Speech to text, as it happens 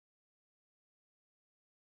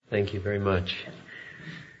Thank you very much.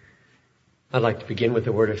 I'd like to begin with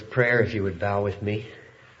a word of prayer, if you would bow with me.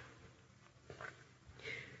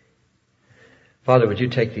 Father, would you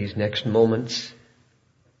take these next moments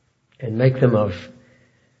and make them of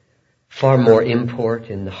far more import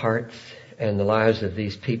in the hearts and the lives of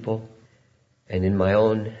these people and in my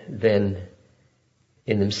own than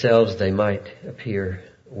in themselves they might appear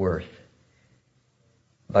worth.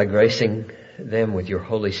 By gracing them with your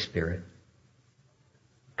Holy Spirit,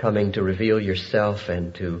 coming to reveal yourself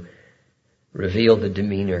and to reveal the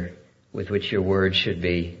demeanor with which your word should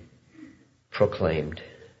be proclaimed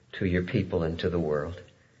to your people and to the world.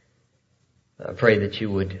 I pray that you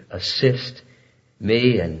would assist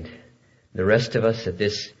me and the rest of us at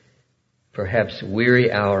this perhaps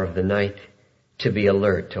weary hour of the night to be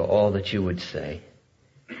alert to all that you would say.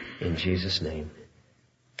 In Jesus' name,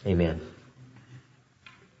 amen.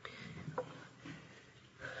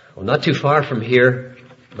 Well, not too far from here,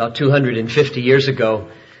 about 250 years ago,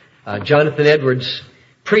 Jonathan Edwards'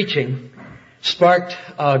 preaching sparked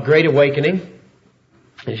a great awakening.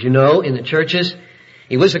 As you know, in the churches,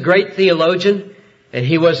 he was a great theologian and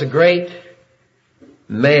he was a great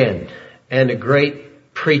man and a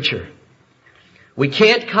great preacher. We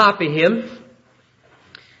can't copy him,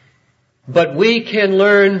 but we can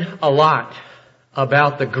learn a lot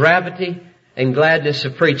about the gravity and gladness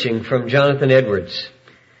of preaching from Jonathan Edwards.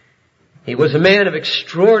 He was a man of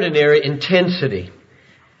extraordinary intensity.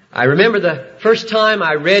 I remember the first time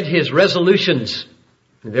I read his resolutions.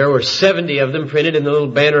 There were 70 of them printed in the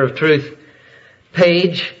little Banner of Truth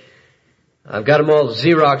page. I've got them all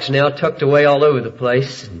Xerox now, tucked away all over the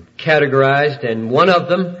place and categorized. And one of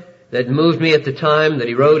them that moved me at the time that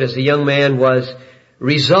he wrote as a young man was,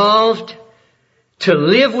 resolved to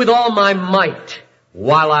live with all my might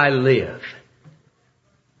while I live.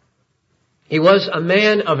 He was a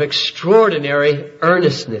man of extraordinary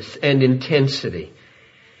earnestness and intensity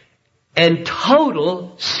and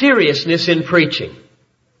total seriousness in preaching.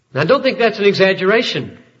 Now, I don't think that's an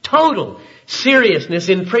exaggeration. Total seriousness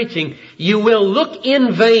in preaching. You will look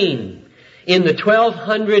in vain in the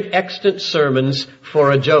 1,200 extant sermons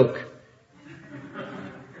for a joke.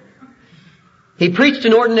 He preached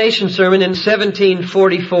an ordination sermon in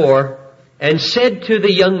 1744 and said to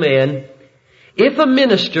the young man, if a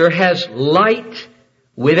minister has light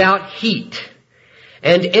without heat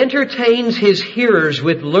and entertains his hearers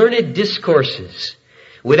with learned discourses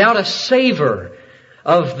without a savor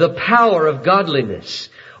of the power of godliness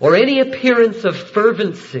or any appearance of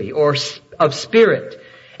fervency or of spirit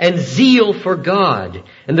and zeal for God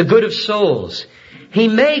and the good of souls, he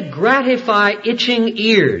may gratify itching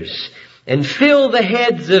ears and fill the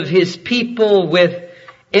heads of his people with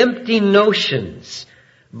empty notions,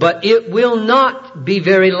 but it will not be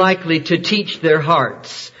very likely to teach their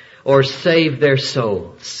hearts or save their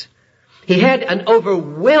souls. He had an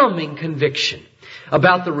overwhelming conviction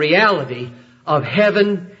about the reality of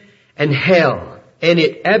heaven and hell, and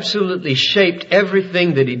it absolutely shaped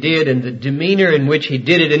everything that he did and the demeanor in which he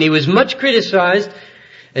did it. And he was much criticized,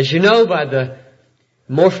 as you know, by the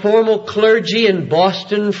more formal clergy in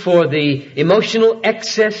Boston for the emotional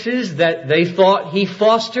excesses that they thought he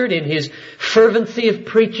fostered in his fervency of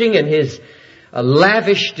preaching and his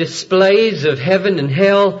lavish displays of heaven and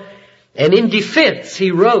hell. And in defense,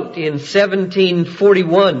 he wrote in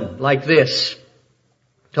 1741 like this,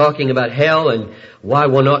 talking about hell and why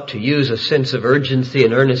one ought to use a sense of urgency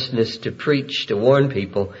and earnestness to preach, to warn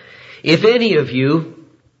people. If any of you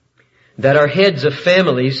that are heads of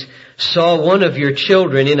families saw one of your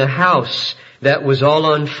children in a house that was all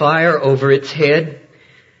on fire over its head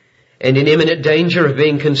and in imminent danger of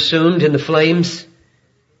being consumed in the flames,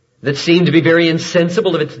 that seemed to be very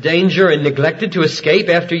insensible of its danger and neglected to escape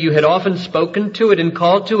after you had often spoken to it and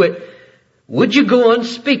called to it, would you go on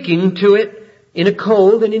speaking to it in a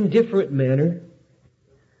cold and indifferent manner?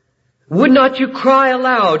 Would not you cry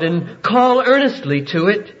aloud and call earnestly to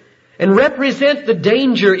it and represent the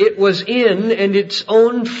danger it was in and its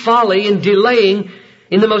own folly in delaying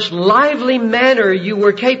in the most lively manner you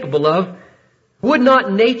were capable of? Would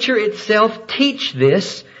not nature itself teach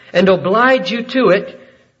this and oblige you to it?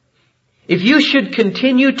 If you should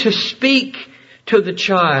continue to speak to the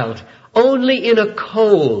child only in a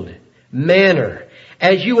cold manner,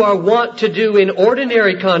 as you are wont to do in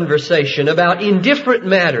ordinary conversation about indifferent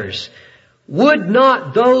matters, would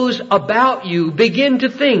not those about you begin to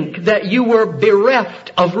think that you were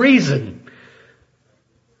bereft of reason?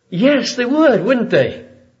 Yes, they would, wouldn't they?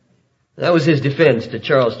 That was his defense to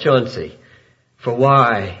Charles Chauncey for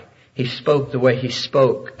why he spoke the way he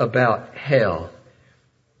spoke about hell.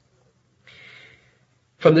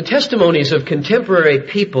 From the testimonies of contemporary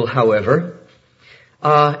people, however,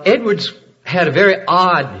 Edwards had a very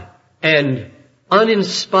odd and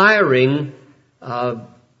uninspiring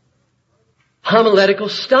homiletical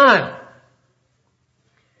style.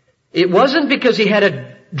 It wasn't because he had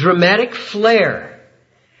a dramatic flair,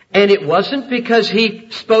 and it wasn't because he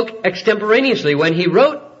spoke extemporaneously. When he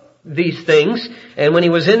wrote these things, and when he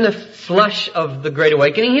was in the flush of the Great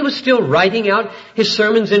Awakening, he was still writing out his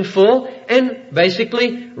sermons in full and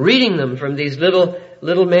basically reading them from these little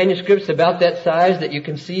manuscripts about that size that you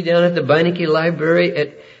can see down at the Beinecke Library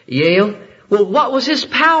at Yale. Well, what was his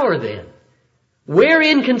power then?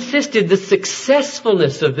 Wherein consisted the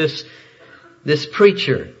successfulness of this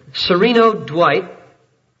preacher? Sereno Dwight,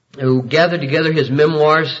 who gathered together his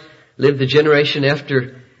memoirs, lived the generation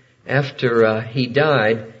after he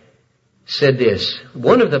died, said this: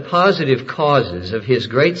 one of the positive causes of his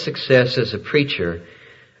great success as a preacher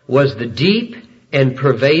was the deep and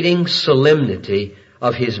pervading solemnity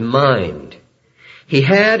of his mind. He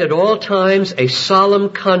had at all times a solemn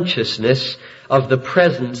consciousness of the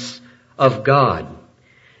presence of God.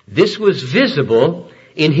 This was visible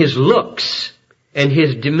in his looks and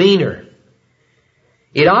his demeanor.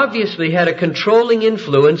 It obviously had a controlling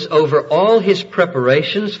influence over all his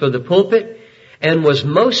preparations for the pulpit and was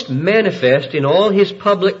most manifest in all his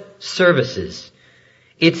public services.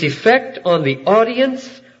 Its effect on the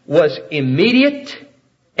audience was immediate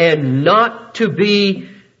and not to be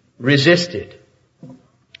resisted.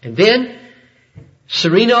 And then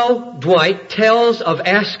Sereno Dwight tells of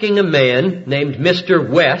asking a man named Mr.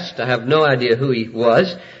 West, I have no idea who he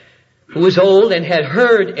was, who was old and had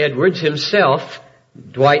heard Edwards himself,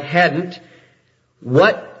 Dwight hadn't,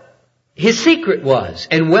 what his secret was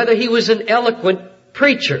and whether he was an eloquent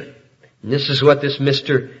preacher. And this is what this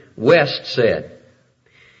Mr. West said.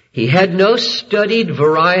 He had no studied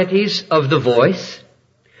varieties of the voice,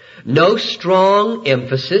 no strong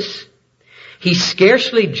emphasis. He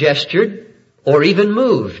scarcely gestured or even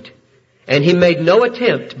moved, and he made no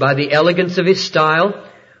attempt by the elegance of his style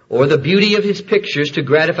or the beauty of his pictures to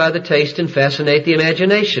gratify the taste and fascinate the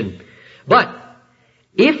imagination. But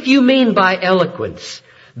if you mean by eloquence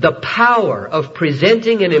the power of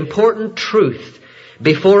presenting an important truth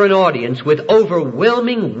before an audience with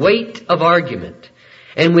overwhelming weight of argument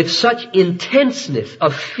and with such intenseness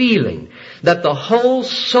of feeling that the whole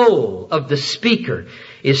soul of the speaker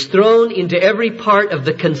is thrown into every part of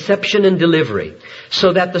the conception and delivery,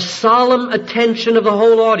 so that the solemn attention of the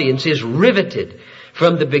whole audience is riveted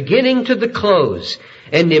from the beginning to the close,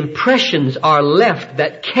 and impressions are left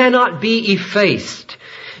that cannot be effaced,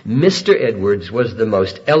 Mr. Edwards was the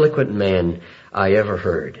most eloquent man I ever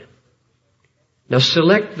heard. Now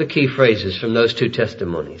select the key phrases from those two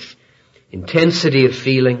testimonies. Intensity of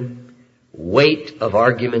feeling, weight of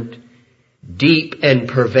argument, deep and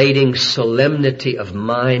pervading solemnity of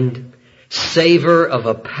mind, savor of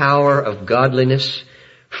a power of godliness,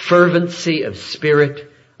 fervency of spirit,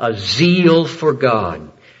 a zeal for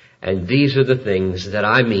God. And these are the things that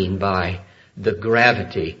I mean by the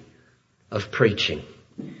gravity of preaching.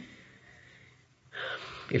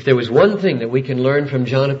 If there was one thing that we can learn from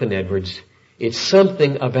Jonathan Edwards, it's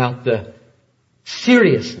something about the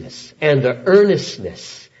seriousness and the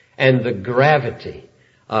earnestness and the gravity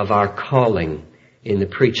of our calling in the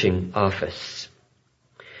preaching office.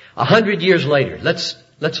 100 years later, let's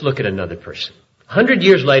look at another person. 100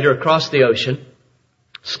 years later, across the ocean,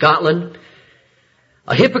 Scotland,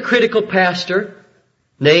 a hypocritical pastor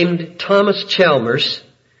named Thomas Chalmers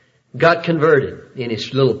got converted in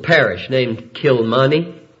his little parish named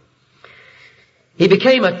Kilmany. He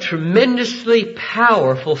became a tremendously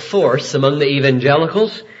powerful force among the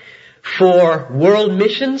evangelicals for world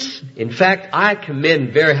missions. In fact, I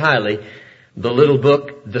commend very highly the little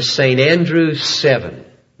book, The St. Andrew's 7.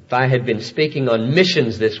 If I had been speaking on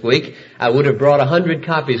missions this week, I would have brought 100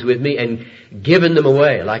 copies with me and given them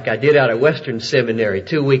away like I did out at Western Seminary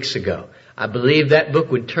 2 weeks ago. I believe that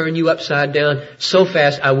book would turn you upside down so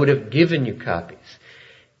fast I would have given you copies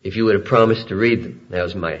if you would have promised to read them. That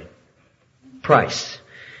was my price.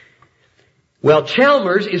 Well,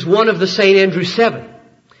 Chalmers is one of the St. Andrew's 7.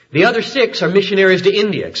 The other 6 are missionaries to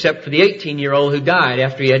India, except for the 18-year-old who died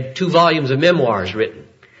after he had 2 volumes of memoirs written.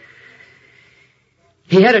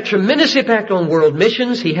 He had a tremendous impact on world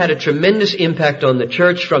missions. He had a tremendous impact on the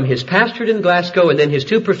church from his pastorate in Glasgow and then his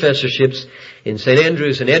 2 professorships in St.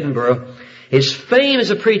 Andrews and Edinburgh. His fame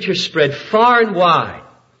as a preacher spread far and wide.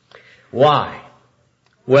 Why?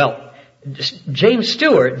 Well, James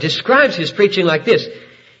Stewart describes his preaching like this.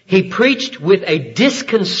 He preached with a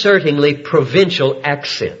disconcertingly provincial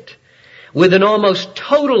accent, with an almost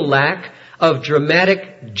total lack of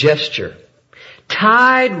dramatic gesture,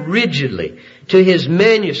 tied rigidly to his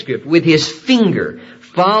manuscript with his finger,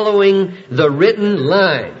 following the written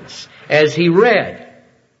lines as he read.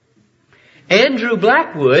 Andrew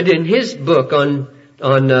Blackwood, in his book on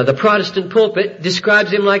the Protestant pulpit,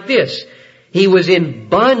 describes him like this. He was in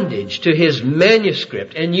bondage to his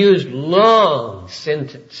manuscript and used long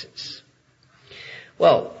sentences.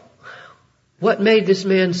 Well, what made this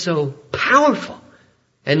man so powerful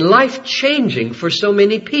and life-changing for so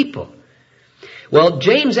many people? Well,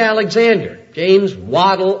 James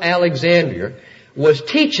Waddell Alexander, was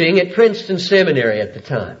teaching at Princeton Seminary at the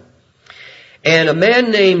time. And a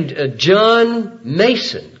man named John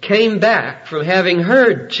Mason came back from having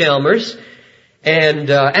heard Chalmers, and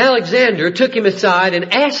Alexander took him aside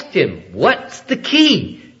and asked him, "What's the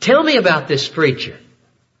key? Tell me about this preacher."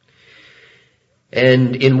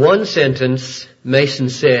 And in one sentence, Mason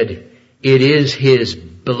said, "It is his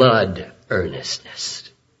blood earnestness."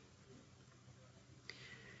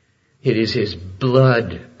 It is his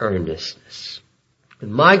blood earnestness.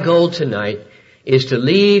 And my goal tonight is to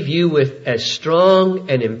leave you with as strong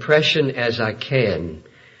an impression as I can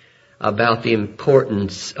about the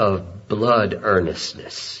importance of blood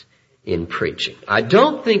earnestness in preaching. I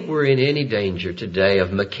don't think we're in any danger today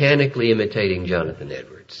of mechanically imitating Jonathan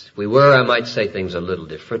Edwards. If we were, I might say things a little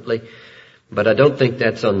differently, but I don't think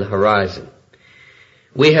that's on the horizon.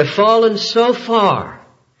 We have fallen so far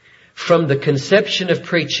from the conception of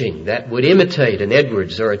preaching that would imitate an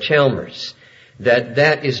Edwards or a Chalmers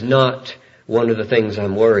that is not one of the things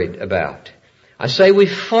I'm worried about. I say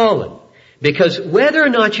we've fallen because whether or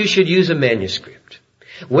not you should use a manuscript,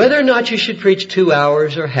 whether or not you should preach 2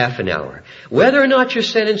 hours or half an hour, whether or not your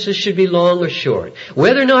sentences should be long or short,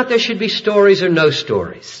 whether or not there should be stories or no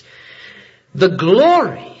stories, the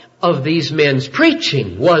glory of these men's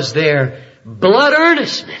preaching was their blood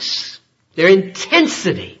earnestness, their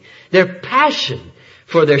intensity, their passion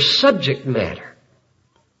for their subject matter.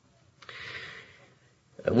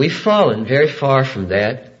 We've fallen very far from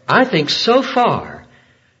that. I think so far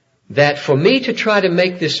that for me to try to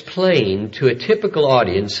make this plain to a typical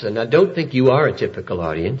audience, and I don't think you are a typical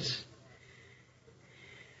audience,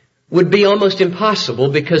 would be almost impossible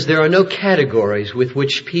because there are no categories with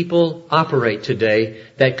which people operate today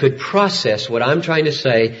that could process what I'm trying to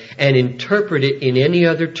say and interpret it in any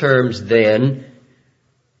other terms than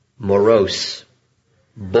morose,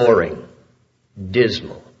 boring,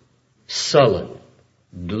 dismal, sullen,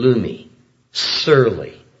 gloomy,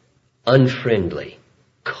 surly, unfriendly,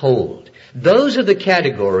 cold. Those are the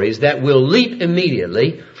categories that will leap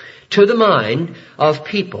immediately to the mind of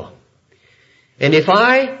people. And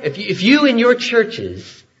if you in your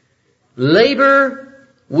churches labor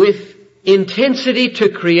with intensity to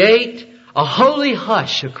create a holy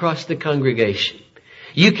hush across the congregation,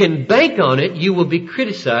 you can bank on it, you will be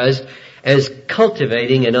criticized as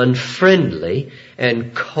cultivating an unfriendly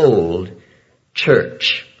and cold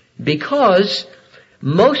church. Because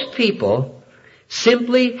most people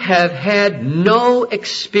simply have had no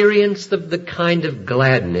experience of the kind of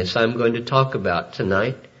gladness I'm going to talk about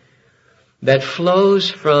tonight that flows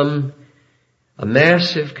from a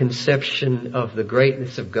massive conception of the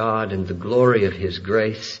greatness of God and the glory of His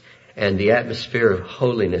grace and the atmosphere of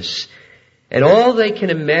holiness. And all they can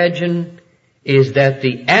imagine is that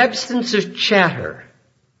the absence of chatter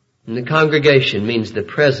in the congregation means the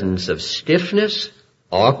presence of stiffness,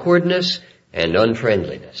 awkwardness, and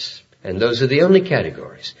unfriendliness. And those are the only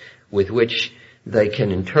categories with which they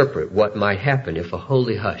can interpret what might happen if a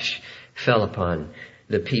holy hush fell upon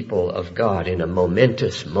the people of God in a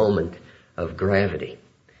momentous moment of gravity.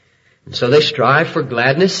 And so they strive for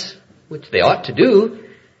gladness, which they ought to do,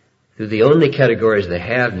 through the only categories they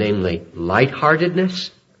have, namely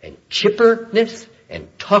lightheartedness and chipperness and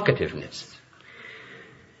talkativeness.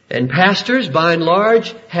 And pastors, by and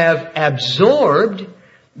large, have absorbed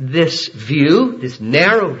this view, this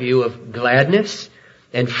narrow view of gladness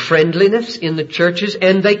and friendliness in the churches,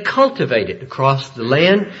 and they cultivate it across the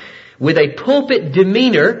land with a pulpit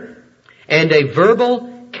demeanor and a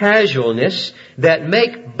verbal casualness that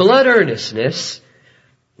make blood earnestness,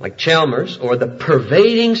 like Chalmers, or the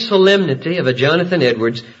pervading solemnity of a Jonathan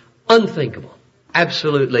Edwards, unthinkable,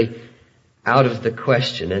 absolutely out of the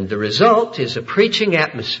question. And the result is a preaching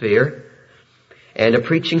atmosphere and a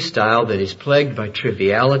preaching style that is plagued by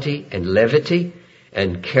triviality and levity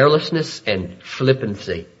and carelessness and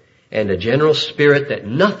flippancy and a general spirit that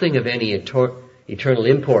nothing of any eternal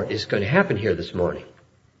import is going to happen here this morning.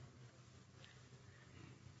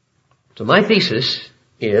 So my thesis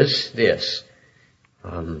is this.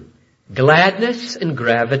 Gladness and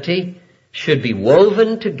gravity should be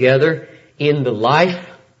woven together in the life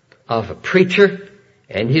of a preacher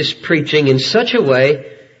and his preaching in such a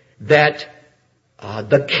way that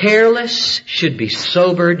The careless should be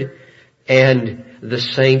sobered, and the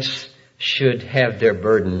saints should have their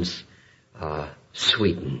burdens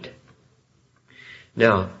sweetened.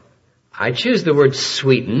 Now, I choose the word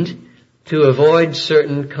sweetened to avoid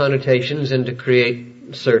certain connotations and to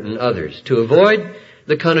create certain others. To avoid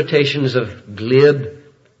the connotations of glib,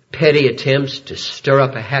 petty attempts to stir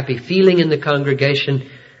up a happy feeling in the congregation,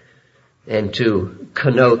 and to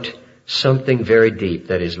connote something very deep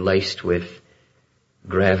that is laced with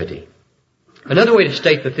gravity. Another way to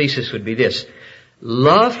state the thesis would be this: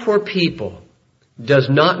 love for people does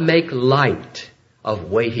not make light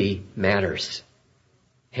of weighty matters,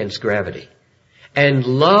 hence gravity. And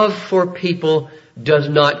love for people does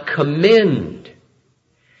not commend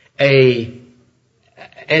an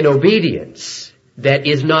obedience that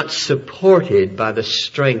is not supported by the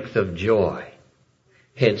strength of joy,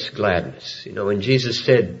 hence gladness. You know, when Jesus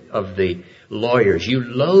said of the lawyers, "You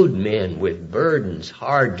load men with burdens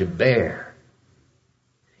hard to bear,"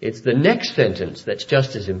 it's the next sentence that's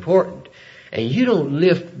just as important. And you don't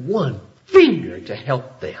lift one finger to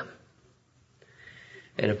help them.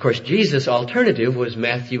 And of course, Jesus' alternative was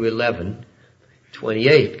Matthew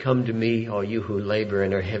 11:28. "Come to me, all you who labor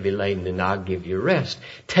and are heavy laden, and I'll give you rest.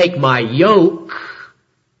 Take my yoke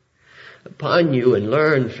upon you and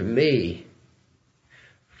learn from me.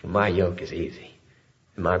 For my yoke is easy,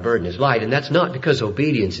 and my burden is light." And that's not because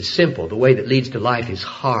obedience is simple. The way that leads to life is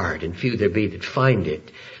hard, and few there be that find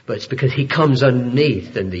it. But it's because He comes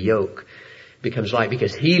underneath, and the yoke becomes light,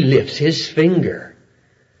 because He lifts His finger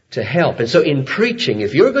to help. And so in preaching,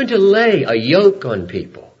 if you're going to lay a yoke on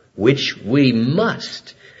people, which we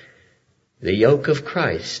must, the yoke of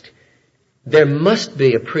Christ, there must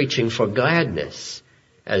be a preaching for gladness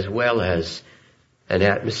as well as an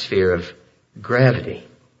atmosphere of gravity.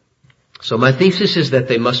 So my thesis is that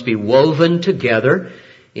they must be woven together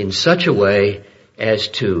in such a way as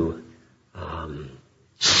to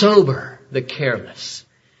sober the careless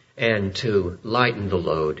and to lighten the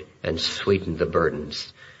load and sweeten the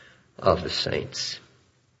burdens of the saints.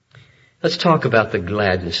 Let's talk about the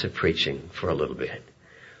gladness of preaching for a little bit.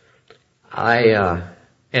 I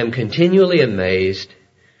am continually amazed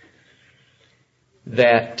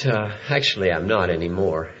that, actually I'm not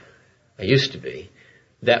anymore, I used to be,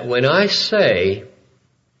 that when I say,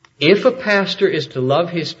 if a pastor is to love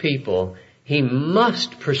his people, he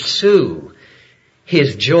must pursue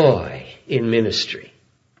his joy in ministry.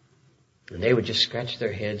 And they would just scratch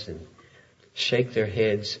their heads and shake their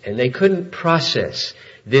heads, and they couldn't process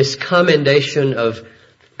this commendation of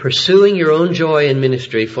pursuing your own joy in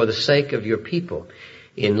ministry for the sake of your people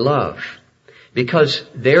in love. Because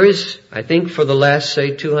there is, I think for the last,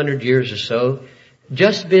 say, 200 years or so,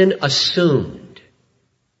 just been assumed,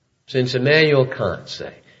 since Immanuel Kant,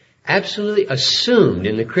 say, absolutely assumed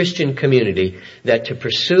in the Christian community that to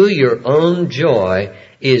pursue your own joy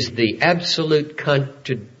is the absolute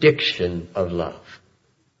contradiction of love.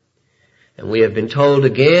 And we have been told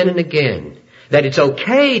again and again that it's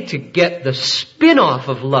okay to get the spin-off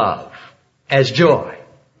of love as joy.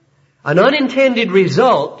 An unintended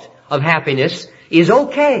result of happiness is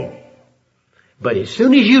okay. But as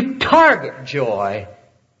soon as you target joy,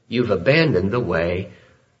 you've abandoned the way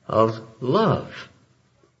of love.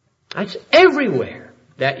 That's everywhere.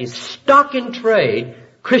 That is stock in trade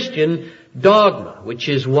Christian dogma, which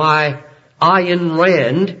is why Ayn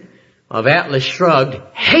Rand of Atlas Shrugged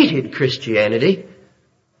hated Christianity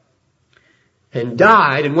and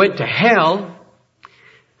died and went to hell.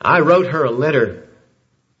 I wrote her a letter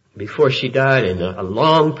before she died in a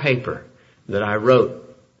long paper that I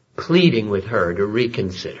wrote pleading with her to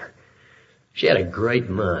reconsider. She had a great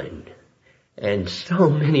mind and so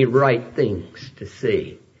many right things to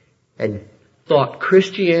see, and thought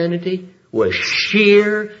Christianity was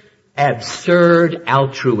sheer, absurd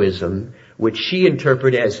altruism, which she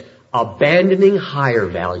interpreted as abandoning higher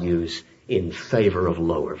values in favor of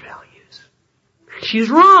lower values. She's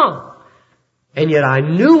wrong. And yet I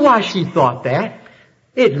knew why she thought that.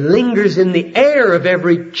 It lingers in the air of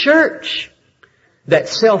every church that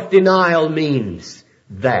self-denial means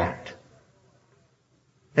that.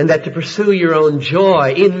 And that to pursue your own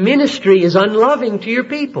joy in ministry is unloving to your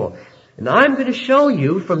people. And I'm going to show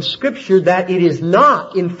you from Scripture that it is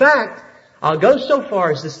not. In fact, I'll go so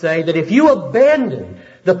far as to say that if you abandon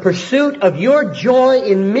the pursuit of your joy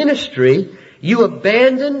in ministry, you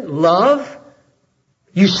abandon love,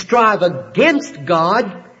 you strive against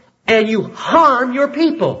God, and you harm your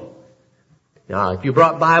people. Now, if you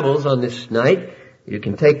brought Bibles on this night, you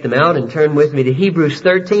can take them out and turn with me to Hebrews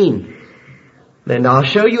 13. And I'll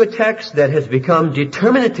show you a text that has become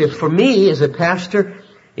determinative for me as a pastor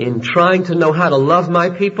in trying to know how to love my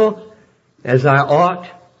people. as I ought.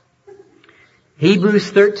 Hebrews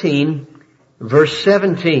 13, verse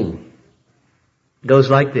 17 goes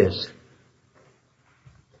like this.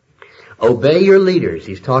 Obey your leaders.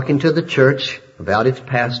 He's talking to the church about its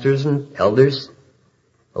pastors and elders.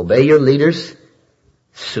 Obey your leaders.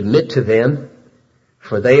 Submit to them,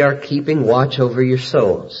 for they are keeping watch over your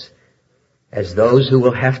souls as those who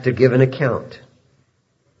will have to give an account.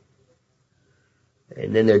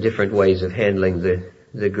 And then there are different ways of handling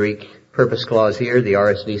the Greek purpose clause here. The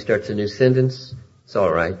RSV starts a new sentence. It's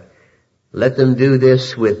all right. Let them do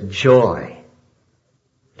this with joy.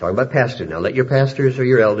 Talking about pastors now. Let your pastors or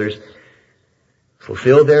your elders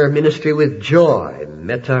fulfill their ministry with joy,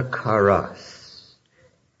 metakaros,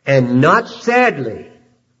 and not sadly,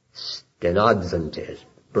 stenadzantes,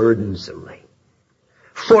 burdensomely.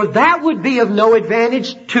 For that would be of no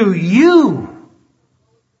advantage to you.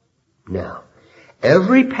 Now,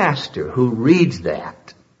 every pastor who reads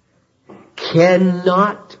that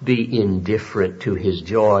cannot be indifferent to his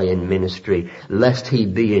joy in ministry, lest he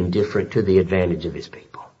be indifferent to the advantage of his people.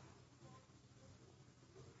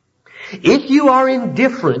 If you are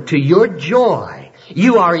indifferent to your joy,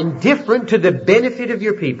 you are indifferent to the benefit of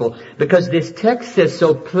your people, because this text says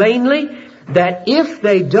so plainly that if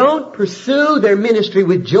they don't pursue their ministry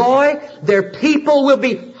with joy, their people will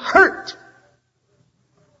be hurt,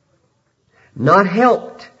 not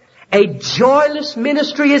helped. A joyless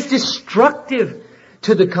ministry is destructive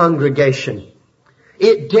to the congregation.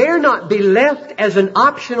 It dare not be left as an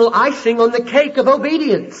optional icing on the cake of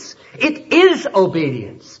obedience. It is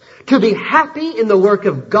obedience. To be happy in the work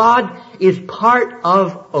of God is part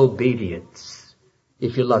of obedience,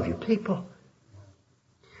 if you love your people.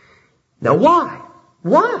 Now why?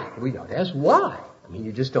 Why? We don't ask why. I mean,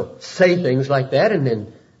 you just don't say things like that and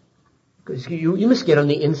then, because you must get on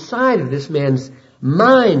the inside of this man's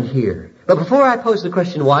mind here. But before I pose the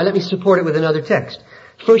question why, let me support it with another text.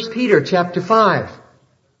 1 Peter chapter 5,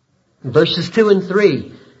 verses 2 and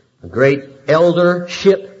 3. A great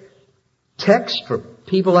eldership text for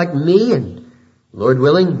people like me and, Lord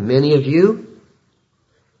willing, many of you.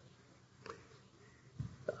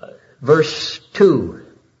 Verse 2,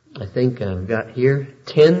 I think I've got here.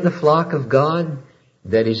 Tend the flock of God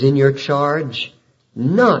that is in your charge,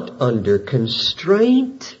 not under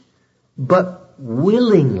constraint, but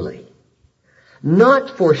willingly.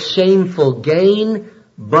 Not for shameful gain,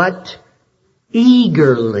 but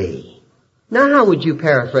eagerly. Now how would you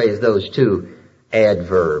paraphrase those two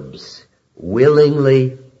adverbs?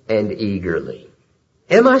 Willingly and eagerly.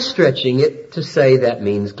 Am I stretching it to say that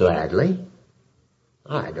means gladly?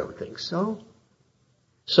 I don't think so.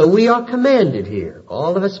 So we are commanded here,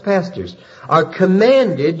 all of us pastors are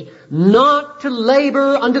commanded not to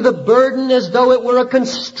labor under the burden as though it were a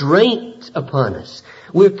constraint upon us.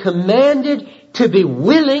 We're commanded to be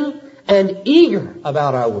willing and eager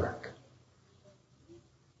about our work.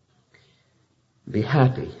 Be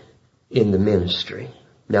happy in the ministry.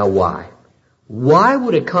 Now why? Why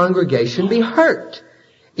would a congregation be hurt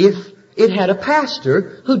if it had a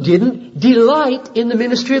pastor who didn't delight in the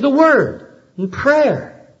ministry of the Word and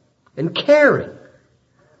prayer and caring?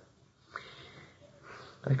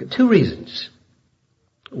 I've got two reasons.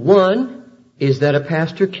 One is that a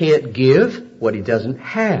pastor can't give what he doesn't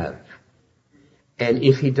have. And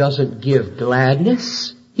if he doesn't give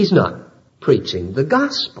gladness, he's not preaching the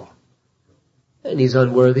gospel. And he's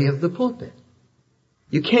unworthy of the pulpit.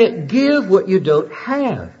 You can't give what you don't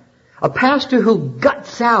have. A pastor who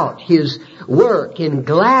guts out his work in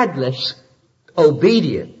gladness,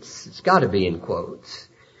 obedience, it's got to be in quotes,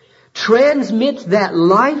 transmits that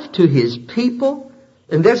life to his people,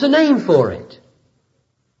 and there's a name for it.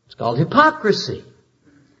 It's called hypocrisy,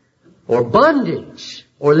 or bondage,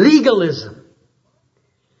 or legalism.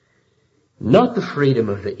 Not the freedom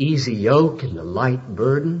of the easy yoke and the light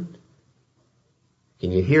burden.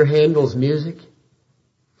 Can you hear Handel's music?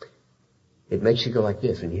 It makes you go like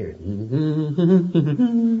this when you hear it.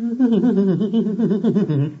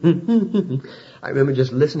 I remember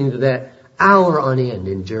just listening to that hour on end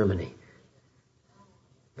in Germany.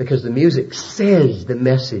 Because the music says the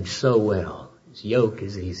message so well. His yoke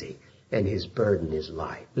is easy and his burden is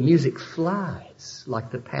light. The music flies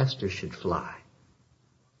like the pastor should fly.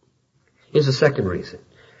 Here's the second reason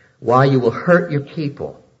why you will hurt your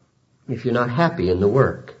people if you're not happy in the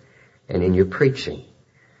work and in your preaching.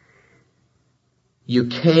 You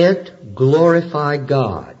can't glorify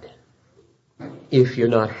God if you're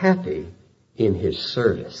not happy in His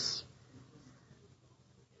service.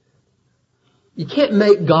 You can't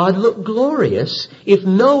make God look glorious if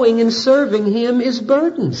knowing and serving Him is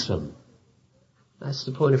burdensome. That's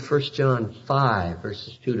the point of 1 John 5,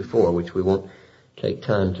 verses 2 to 4, which we won't take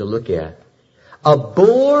time to look at. A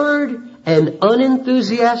bored and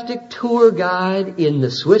unenthusiastic tour guide in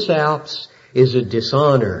the Swiss Alps is a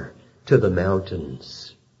dishonor to the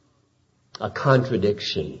mountains, a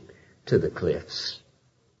contradiction to the cliffs.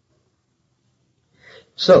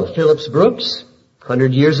 So, Phillips Brooks,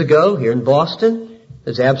 100 years ago here in Boston,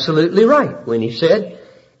 is absolutely right when he said,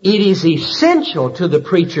 it is essential to the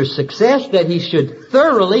preacher's success that he should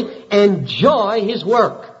thoroughly enjoy his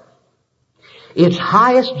work. Its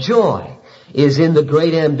highest joy is in the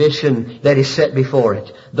great ambition that is set before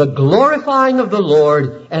it, the glorifying of the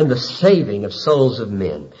Lord and the saving of souls of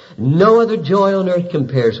men. No other joy on earth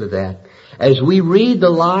compares with that. As we read the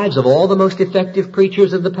lives of all the most effective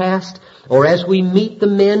preachers of the past, or as we meet the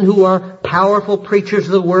men who are powerful preachers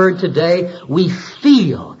of the Word today, we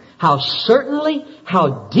feel how certainly,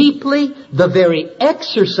 how deeply the very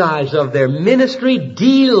exercise of their ministry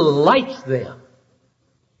delights them.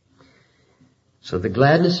 So the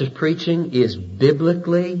gladness of preaching is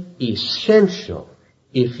biblically essential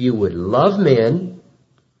if you would love men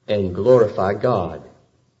and glorify God.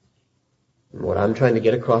 And what I'm trying to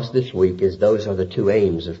get across this week is those are the two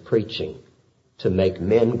aims of preaching, to make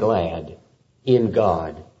men glad in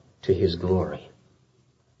God to His glory.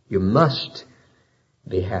 You must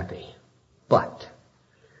be happy. But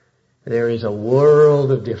there is a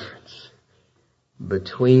world of difference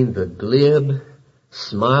between the glib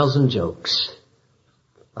smiles and jokes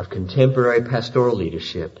of contemporary pastoral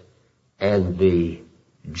leadership and the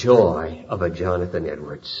joy of a Jonathan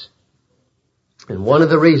Edwards. And one of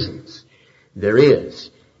the reasons there is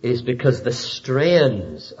because the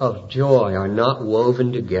strands of joy are not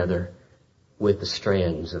woven together with the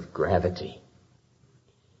strands of gravity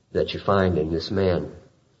that you find in this man.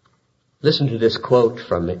 Listen to this quote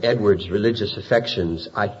from Edwards' Religious Affections.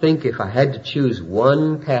 I think if I had to choose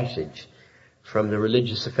one passage from the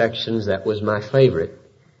Religious Affections that was my favorite,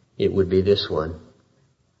 it would be this one.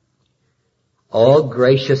 All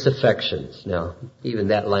gracious affections. Now, even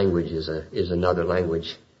that language is another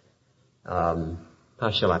language.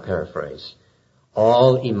 How shall I paraphrase?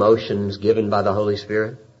 All emotions given by the Holy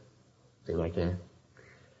Spirit. Something like that.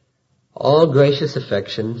 All gracious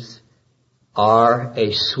affections are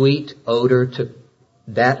a sweet odor to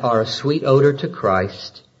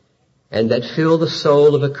Christ, and that fill the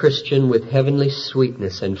soul of a Christian with heavenly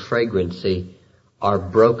sweetness and fragrancy, are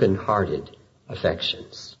broken-hearted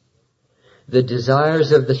affections. The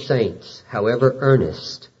desires of the saints, however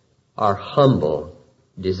earnest, are humble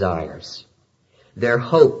desires. Their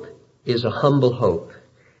hope is a humble hope.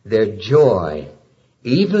 Their joy,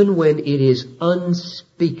 even when it is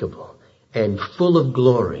unspeakable and full of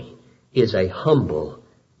glory, is a humble,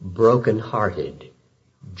 broken-hearted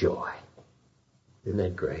joy. Isn't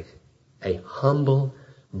that great? A humble,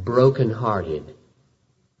 broken-hearted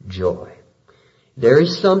joy. There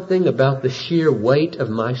is something about the sheer weight of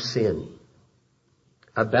my sin,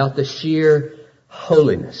 about the sheer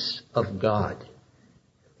holiness of God,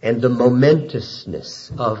 and the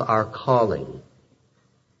momentousness of our calling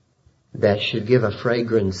that should give a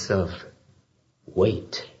fragrance of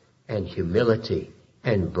weight and humility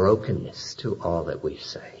and brokenness to all that we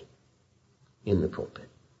say in the pulpit.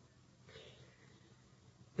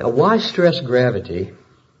 Now, why stress gravity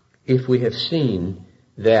if we have seen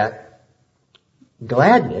that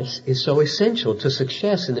gladness is so essential to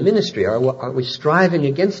success in the ministry? Aren't we striving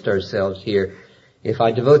against ourselves here if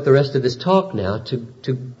I devote the rest of this talk now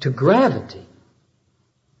to gravity,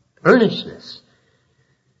 earnestness?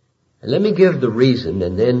 And let me give the reason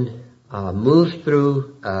and then move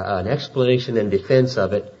through an explanation and defense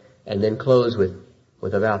of it, and then close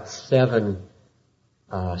with about 7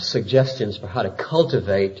 suggestions for how to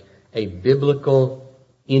cultivate a biblical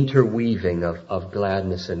interweaving of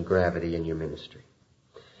gladness and gravity in your ministry.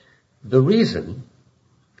 The reason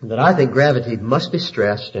that I think gravity must be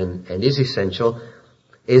stressed and is essential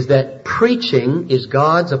is that preaching is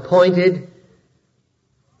God's appointed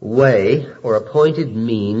way or appointed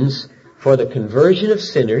means for the conversion of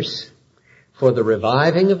sinners, for the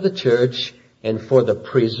reviving of the church, and for the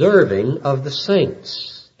preserving of the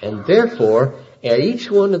saints. And therefore, at each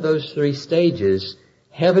one of those 3 stages,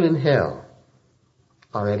 heaven and hell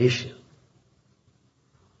are at issue.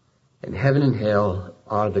 And heaven and hell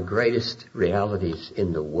are the greatest realities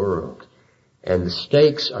in the world. And the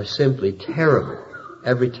stakes are simply terrible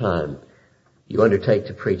every time you undertake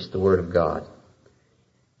to preach the Word of God.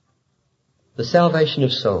 The salvation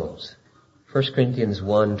of souls. 1 Corinthians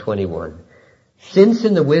 1:21. Since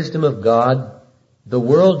in the wisdom of God, the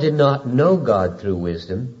world did not know God through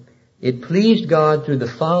wisdom, it pleased God through the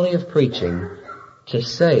folly of preaching to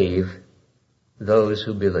save those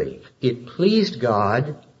who believe. It pleased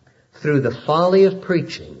God through the folly of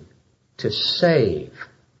preaching to save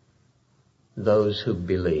those who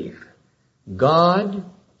believe. God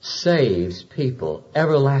saves people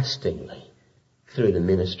everlastingly through the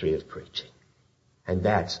ministry of preaching. And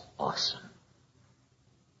that's awesome.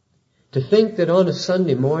 To think that on a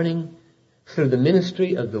Sunday morning, through the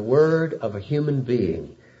ministry of the word of a human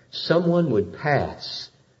being, someone would pass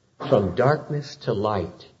from darkness to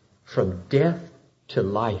light, from death to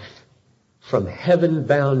life, from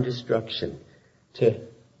heaven-bound destruction to, did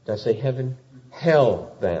I say heaven?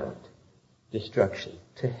 Hell-bound destruction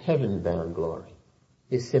to heaven-bound glory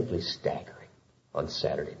is simply staggering on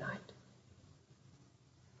Saturday night.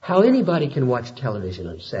 How anybody can watch television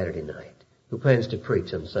on Saturday night who plans to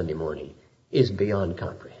preach on Sunday morning is beyond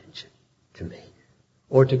comprehension to me.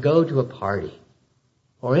 Or to go to a party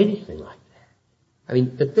or anything like that. I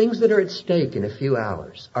mean, the things that are at stake in a few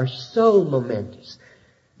hours are so momentous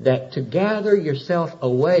that to gather yourself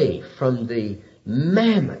away from the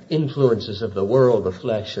mammoth influences of the world, the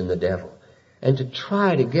flesh, and the devil, and to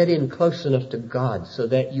try to get in close enough to God so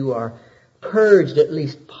that you are purged at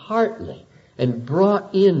least partly and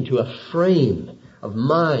brought into a frame of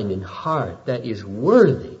mind and heart that is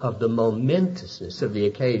worthy of the momentousness of the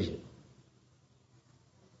occasion.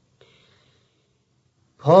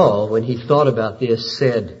 Paul, when he thought about this,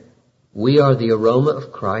 said, "We are the aroma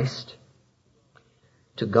of Christ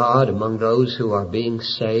to God among those who are being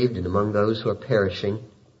saved and among those who are perishing.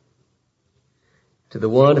 To the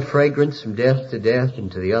one a fragrance from death to death,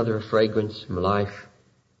 and to the other a fragrance from life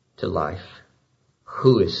to life.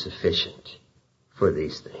 Who is sufficient for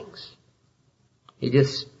these things?" He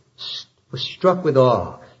just was struck with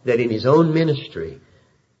awe that in his own ministry,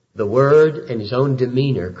 the word and his own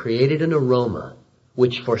demeanor created an aroma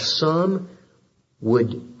which for some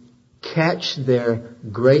would catch their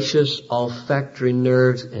gracious olfactory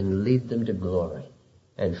nerves and lead them to glory.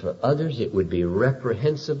 And for others it would be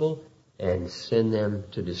reprehensible and send them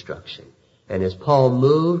to destruction. And as Paul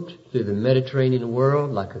moved through the Mediterranean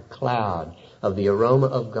world like a cloud of the aroma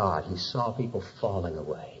of God, he saw people falling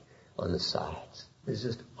away on the sides. It's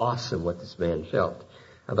just awesome what this man felt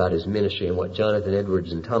about his ministry and what Jonathan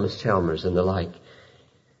Edwards and Thomas Chalmers and the like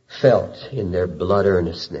felt in their blood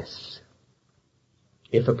earnestness.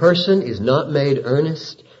 If a person is not made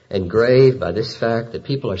earnest and grave by this fact that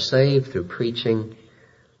people are saved through preaching,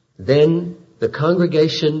 then the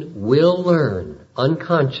congregation will learn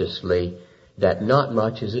unconsciously that not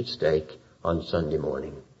much is at stake on Sunday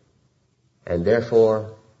morning. And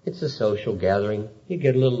therefore, it's a social gathering. You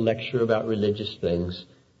get a little lecture about religious things,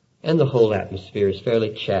 and the whole atmosphere is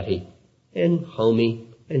fairly chatty and homey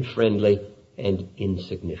and friendly and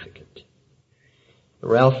insignificant.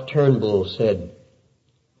 Ralph Turnbull said,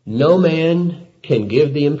 "No man can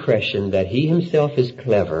give the impression that he himself is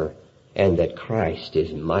clever and that Christ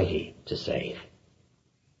is mighty to save."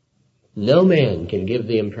 No man can give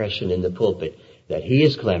the impression in the pulpit that he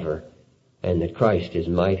is clever and that Christ is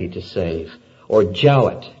mighty to save. Or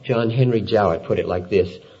Jowett, John Henry Jowett put it like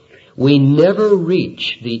this: "We never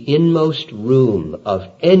reach the inmost room of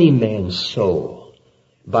any man's soul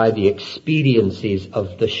by the expediencies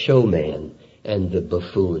of the showman and the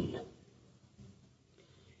buffoon."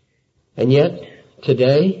 And yet,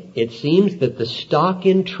 today, it seems that the stock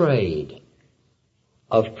in trade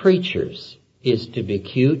of preachers is to be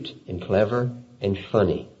cute and clever and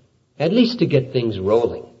funny, at least to get things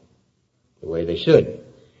rolling the way they should.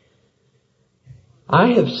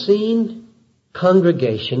 I have seen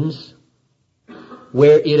congregations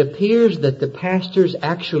where it appears that the pastors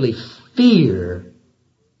actually fear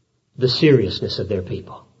the seriousness of their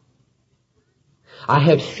people. I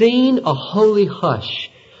have seen a holy hush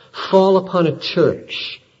fall upon a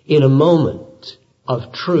church in a moment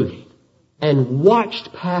of truth and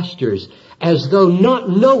watched pastors, as though not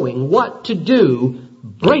knowing what to do,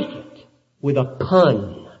 break it with a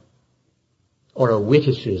pun or a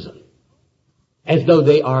witticism, as though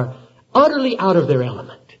they are utterly out of their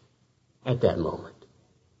element at that moment.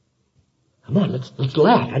 Come on, let's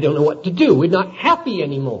laugh. I don't know what to do. We're not happy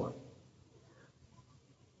anymore.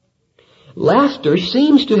 Laughter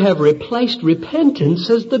seems to have replaced repentance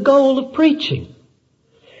as the goal of preaching.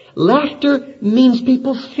 Laughter means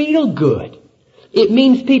people feel good. It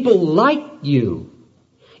means people like you.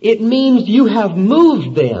 It means you have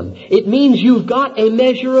moved them. It means you've got a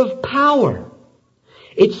measure of power.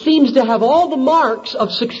 It seems to have all the marks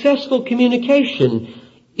of successful communication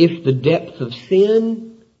if the depth of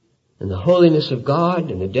sin and the holiness of God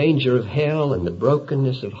and the danger of hell and the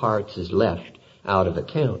brokenness of hearts is left out of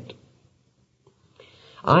account.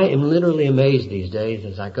 I am literally amazed these days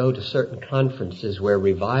as I go to certain conferences where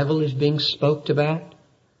revival is being spoken about.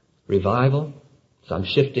 Revival. So I'm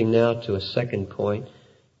shifting now to a second point.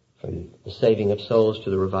 from the saving of souls to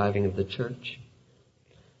the reviving of the church.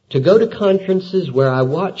 To go to conferences where I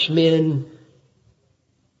watch men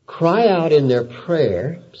cry out in their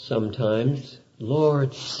prayer sometimes,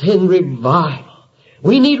 Lord, send revival.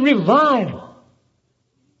 We need revival.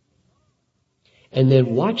 And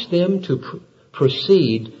then watch them to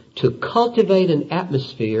proceed to cultivate an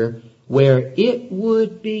atmosphere where it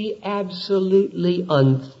would be absolutely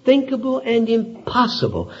unthinkable and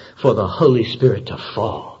impossible for the Holy Spirit to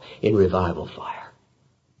fall in revival fire.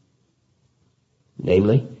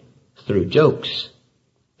 Namely, through jokes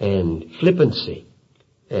and flippancy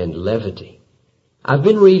and levity. I've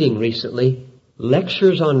been reading recently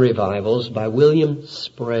lectures on revivals by William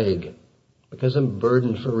Sprague because I'm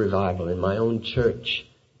burdened for revival in my own church.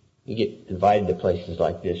 You get invited to places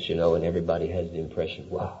like this, and everybody has the impression,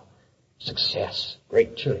 wow, success,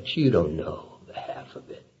 great church. You don't know the half of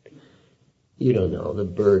it. You don't know the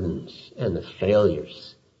burdens and the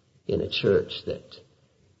failures in a church that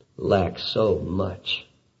lacks so much.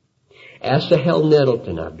 Asahel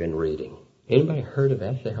Nettleton I've been reading. Anybody heard of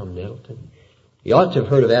Asahel Nettleton? You ought to have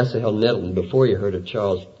heard of Asahel Nettleton before you heard of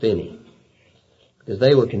Charles Finney. Because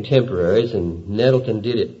they were contemporaries and Nettleton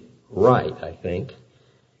did it right, I think.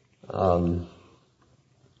 Well,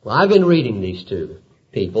 I've been reading these two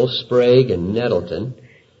people, Sprague and Nettleton,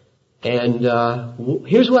 and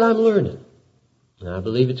here's what I'm learning. And I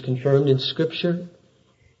believe it's confirmed in Scripture.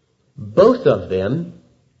 Both of them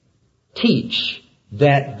teach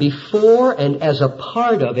that before and as a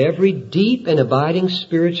part of every deep and abiding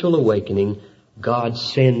spiritual awakening, God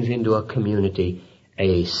sends into a community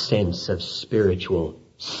a sense of spiritual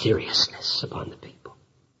seriousness upon the people.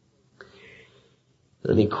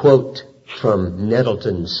 Let me quote from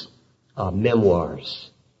Nettleton's memoirs.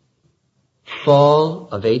 Fall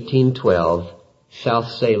of 1812, South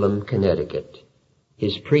Salem, Connecticut.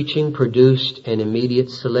 His preaching produced an immediate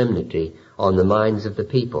solemnity on the minds of the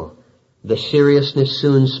people. The seriousness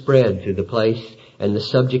soon spread through the place, and the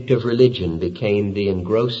subject of religion became the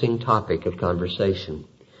engrossing topic of conversation.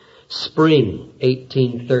 Spring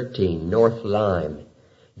 1813, North Lyme.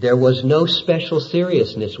 There was no special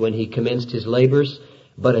seriousness when he commenced his labors,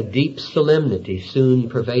 but a deep solemnity soon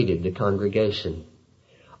pervaded the congregation.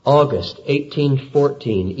 August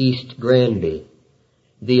 1814, East Granby.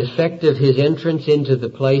 The effect of his entrance into the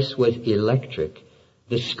place was electric.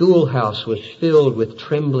 The schoolhouse was filled with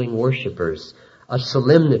trembling worshipers. A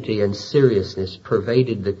solemnity and seriousness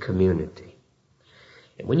pervaded the community.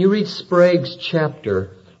 And when you read Sprague's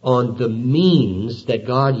chapter on the means that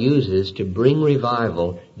God uses to bring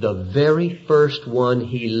revival, the very first one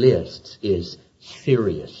he lists is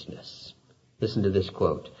seriousness. Listen to this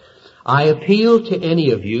quote. I appeal to any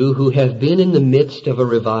of you who have been in the midst of a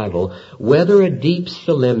revival, whether a deep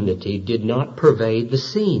solemnity did not pervade the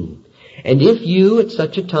scene. And if you at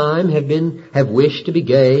such a time have wished to be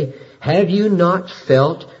gay, have you not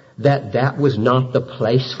felt that was not the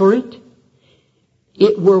place for it?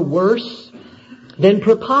 It were worse than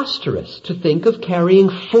preposterous to think of carrying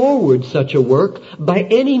forward such a work by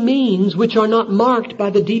any means which are not marked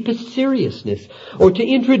by the deepest seriousness, or to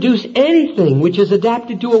introduce anything which is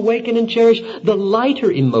adapted to awaken and cherish the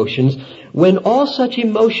lighter emotions, when all such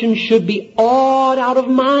emotions should be awed out of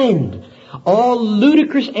mind. All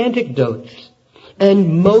ludicrous anecdotes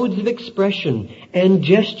and modes of expression and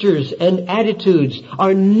gestures and attitudes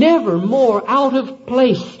are never more out of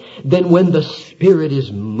place than when the Spirit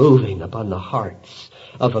is moving upon the hearts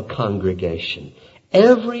of a congregation.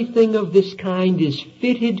 Everything of this kind is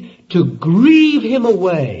fitted to grieve him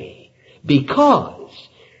away, because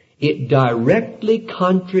it directly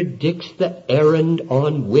contradicts the errand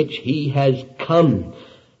on which he has come,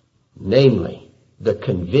 namely, the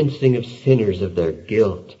convincing of sinners of their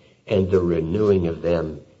guilt and the renewing of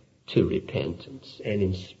them to repentance. And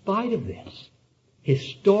in spite of this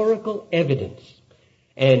historical evidence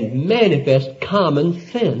and manifest common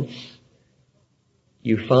sense,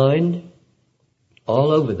 you find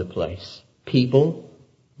all over the place people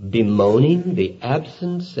bemoaning the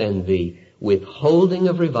absence and the withholding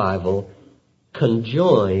of revival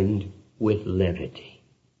conjoined with levity.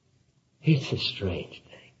 It's a strange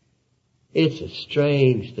thing. It's a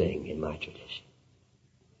strange thing in my tradition.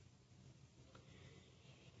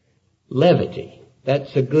 Levity,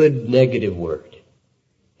 that's a good negative word.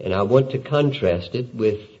 And I want to contrast it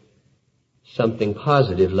with something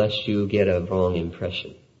positive lest you get a wrong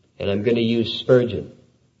impression. And I'm going to use Spurgeon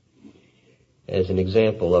as an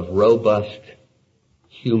example of robust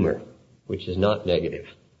humor, which is not negative,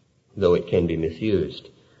 though it can be misused.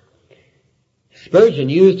 Spurgeon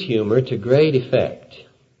used humor to great effect.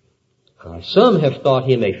 Some have thought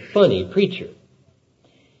him a funny preacher.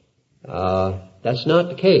 That's not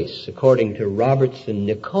the case, according to Robertson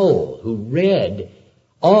Nicoll, who read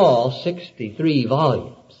all 63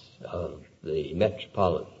 volumes of the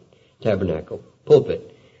Metropolitan Tabernacle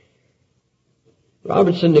Pulpit.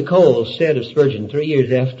 Robertson Nicoll said of Spurgeon 3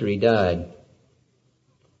 years after he died,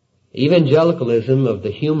 evangelism of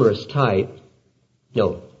the humorous type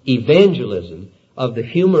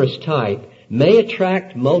may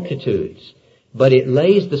attract multitudes, but it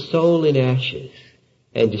lays the soul in ashes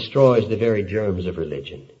and destroys the very germs of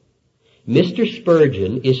religion. Mr.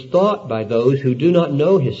 Spurgeon is thought by those who do not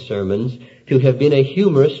know his sermons to have been a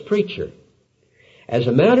humorous preacher. As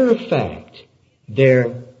a matter of fact,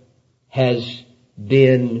 there has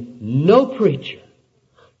been no preacher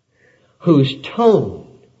whose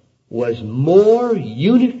tone was more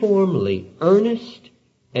uniformly earnest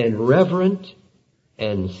and reverent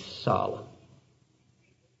and solemn.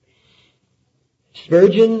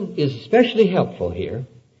 Spurgeon is especially helpful here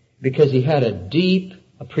because he had a deep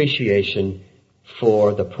appreciation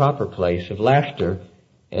for the proper place of laughter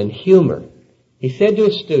and humor. He said to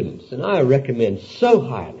his students, and I recommend so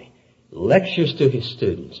highly, Lectures to His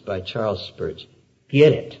Students by Charles Spurgeon.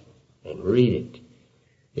 Get it and read it.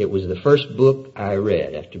 It was the first book I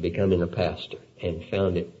read after becoming a pastor and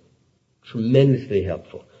found it tremendously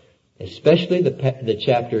helpful. Especially the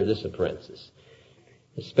chapter, this is a parenthesis,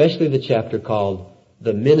 especially the chapter called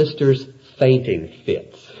The Minister's Fainting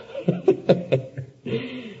Fits,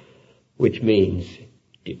 which means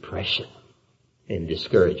depression and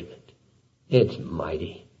discouragement. It's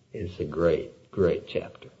mighty. It's a great, great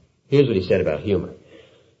chapter. Here's what he said about humor.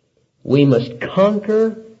 We must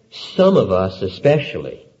conquer, some of us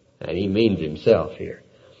especially, and he means himself here,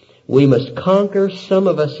 we must conquer, some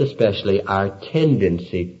of us especially, our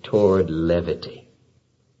tendency toward levity.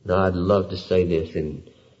 Now, I'd love to say this in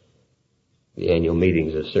the annual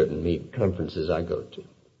meetings of certain conferences I go to.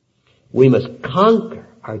 We must conquer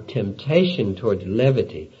our temptation toward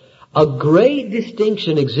levity. A great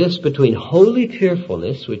distinction exists between holy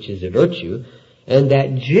cheerfulness, which is a virtue, and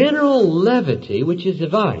that general levity, which is a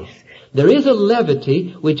vice. There is a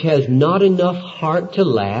levity which has not enough heart to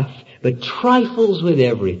laugh, but trifles with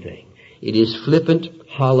everything. It is flippant,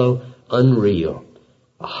 hollow, unreal.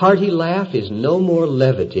 A hearty laugh is no more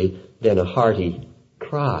levity than a hearty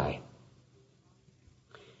cry.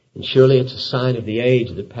 And surely it's a sign of the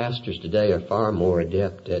age that pastors today are far more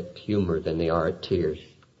adept at humor than they are at tears.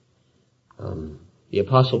 The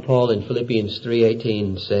Apostle Paul in Philippians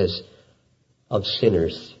 3:18 says, of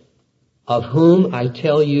sinners, of whom I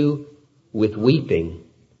tell you with weeping,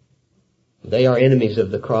 they are enemies of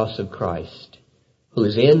the cross of Christ,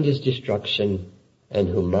 whose end is destruction and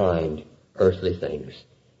who mind earthly things.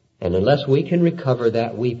 And unless we can recover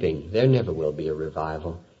that weeping, there never will be a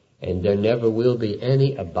revival, and there never will be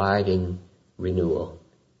any abiding renewal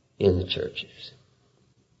in the churches.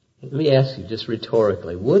 Let me ask you just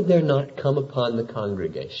rhetorically, would there not come upon the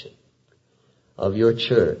congregation of your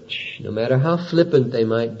church, no matter how flippant they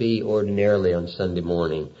might be ordinarily on Sunday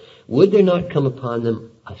morning, would there not come upon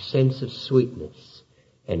them a sense of sweetness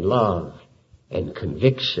and love and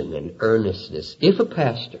conviction and earnestness if a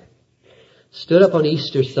pastor stood up on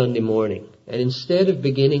Easter Sunday morning and instead of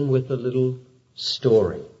beginning with a little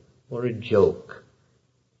story or a joke,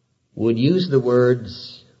 would use the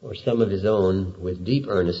words, or some of his own, with deep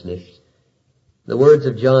earnestness, the words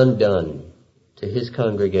of John Donne to his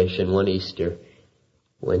congregation one Easter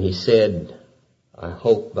when he said, I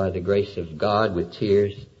hope by the grace of God with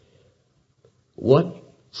tears, what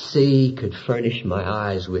sea could furnish my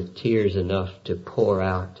eyes with tears enough to pour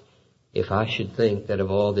out if I should think that of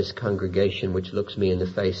all this congregation which looks me in the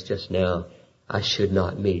face just now, I should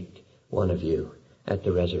not meet one of you at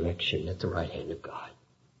the resurrection at the right hand of God.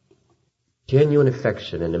 Genuine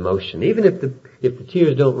affection and emotion. Even if the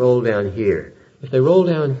tears don't roll down here, if they roll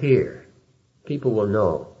down here, people will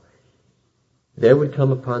know there would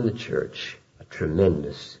come upon the church a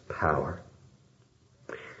tremendous power.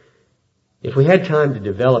 If we had time to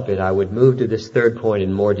develop it, I would move to this third point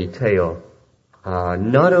in more detail.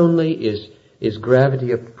 Not only is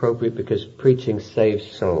gravity appropriate because preaching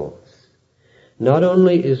saves souls. Not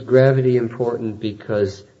only is gravity important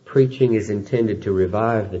because preaching is intended to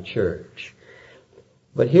revive the church,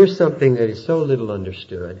 but here's something that is so little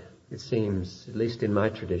understood, it seems, at least in my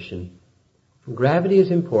tradition. Gravity is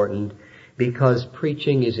important because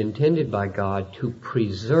preaching is intended by God to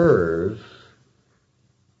preserve,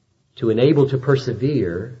 to enable to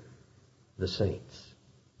persevere the saints.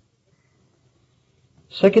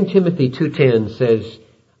 2 Timothy 2:10 says,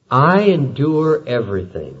 I endure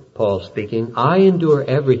everything, Paul speaking, I endure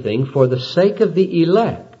everything for the sake of the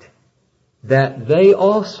elect, that they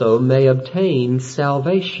also may obtain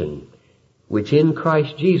salvation which in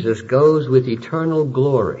Christ Jesus goes with eternal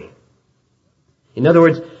glory. In other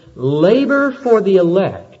words, labor for the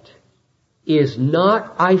elect is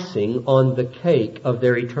not icing on the cake of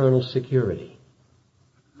their eternal security.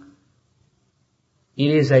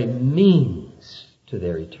 It is a means to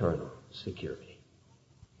their eternal security.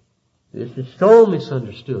 This is so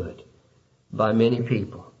misunderstood by many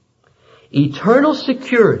people. Eternal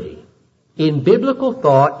security in biblical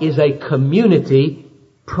thought is a community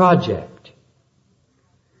project.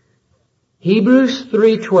 Hebrews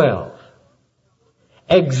 3:12.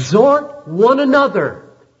 Exhort one another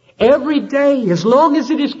every day, as long as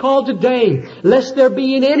it is called today, lest there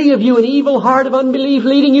be in any of you an evil heart of unbelief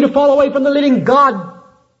leading you to fall away from the living God.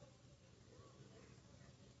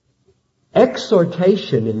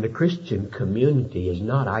 Exhortation in the Christian community is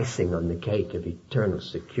not icing on the cake of eternal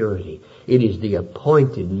security. It is the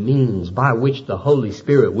appointed means by which the Holy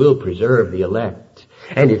Spirit will preserve the elect.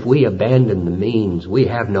 And if we abandon the means, we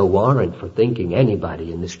have no warrant for thinking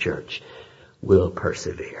anybody in this church will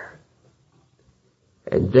persevere.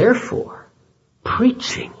 And therefore,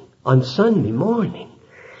 preaching on Sunday morning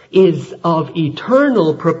is of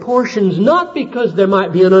eternal proportions, not because there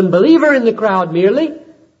might be an unbeliever in the crowd merely,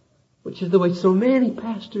 which is the way so many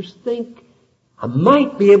pastors think. I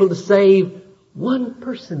might be able to save one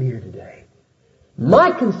person here today.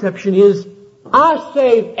 My conception is I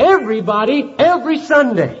save everybody every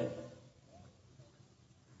Sunday.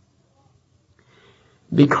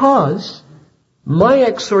 Because my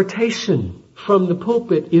exhortation from the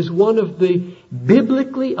pulpit is one of the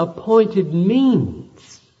biblically appointed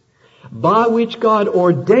means by which God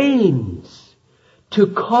ordains to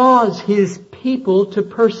cause His people to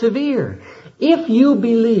persevere. If you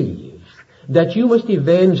believe that you must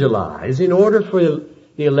evangelize in order for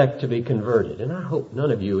the elect to be converted, and I hope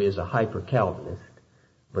none of you is a hyper-Calvinist,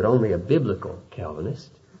 but only a biblical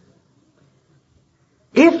Calvinist.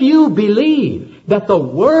 If you believe that the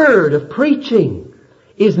word of preaching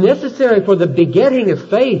is necessary for the begetting of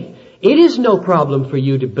faith, it is no problem for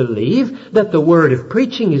you to believe that the word of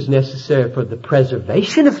preaching is necessary for the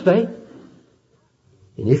preservation of faith.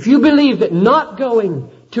 And if you believe that not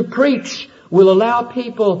going to preach will allow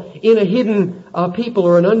people in a hidden people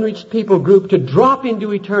or an unreached people group to drop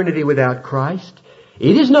into eternity without Christ,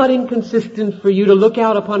 it is not inconsistent for you to look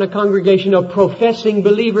out upon a congregation of professing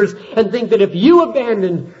believers and think that if you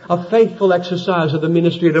abandoned a faithful exercise of the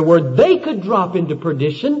ministry of the Word, they could drop into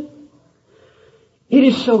perdition. It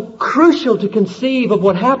is so crucial to conceive of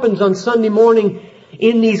what happens on Sunday morning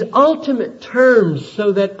in these ultimate terms,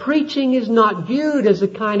 so that preaching is not viewed as a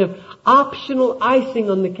kind of optional icing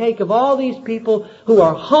on the cake of all these people who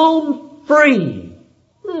are home free,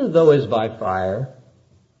 though as by fire,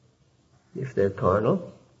 if they're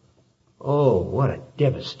carnal. Oh, what a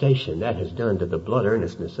devastation that has done to the blood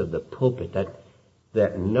earnestness of the pulpit,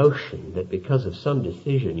 that notion that because of some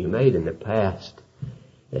decision you made in the past,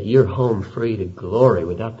 that you're home free to glory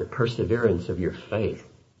without the perseverance of your faith.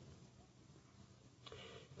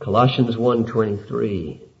 Colossians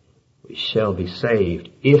 1:23, we shall be saved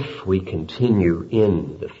if we continue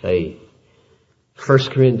in the faith. 1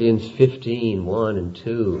 Corinthians 15:1 and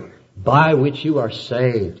 2, by which you are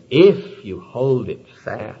saved if you hold it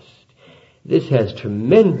fast. This has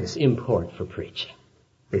tremendous import for preaching,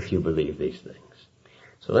 if you believe these things.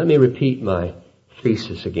 So let me repeat my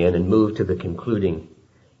thesis again and move to the concluding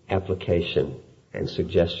application and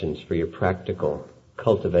suggestions for your practical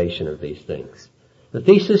cultivation of these things. The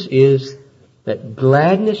thesis is that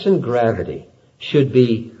gladness and gravity should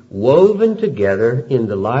be woven together in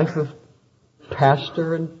the life of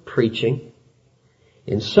pastor and preaching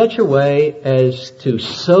in such a way as to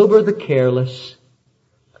sober the careless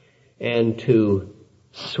and to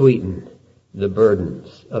sweeten the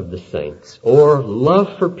burdens of the saints. Or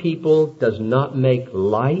love for people does not make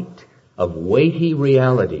light of weighty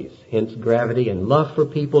realities, hence gravity, and love for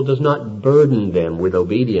people does not burden them with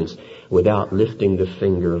obedience without lifting the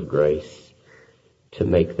finger of grace to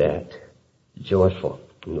make that joyful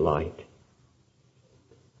and light.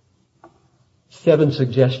 7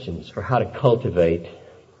 suggestions for how to cultivate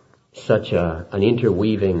such an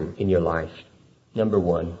interweaving in your life. Number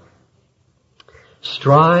 1,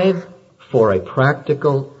 strive for a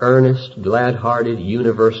practical, earnest, glad-hearted,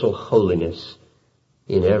 universal holiness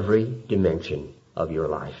in every dimension of your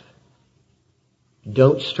life.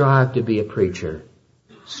 Don't strive to be a preacher.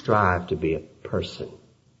 Strive to be a person.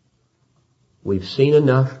 We've seen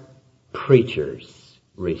enough preachers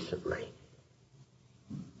recently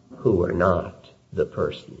who are not the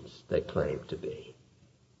persons they claim to be.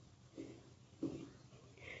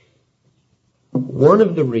 One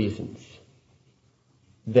of the reasons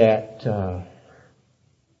that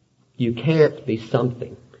You can't be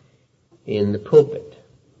something in the pulpit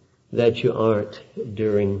that you aren't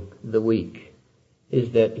during the week. Is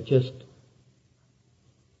that it just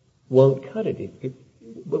won't cut it.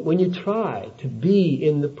 But when you try to be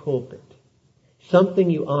in the pulpit, something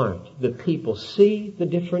you aren't, the people see the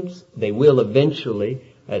difference. They will eventually,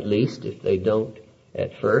 at least if they don't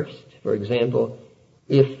at first. For example,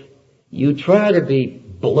 if you try to be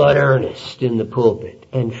blood earnest in the pulpit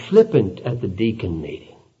and flippant at the deacon meeting,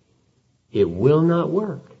 it will not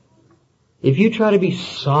work. If you try to be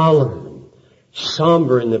solemn and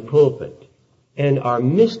somber in the pulpit and are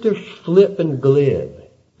Mr. Flip and glib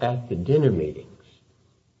at the dinner meetings,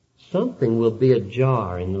 something will be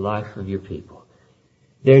ajar in the life of your people.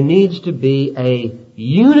 There needs to be a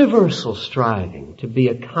universal striving to be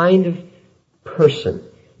a kind of person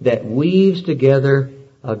that weaves together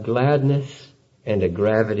a gladness and a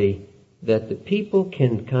gravity that the people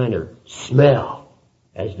can kind of smell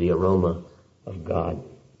as the aroma of God.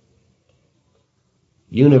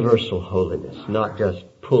 Universal holiness, not just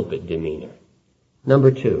pulpit demeanor.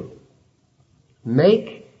 Number 2,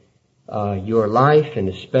 make your life and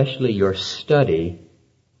especially your study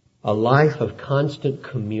a life of constant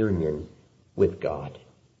communion with God.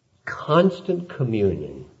 Constant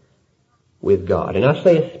communion with God. And I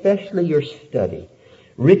say especially your study.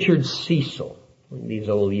 Richard Cecil, these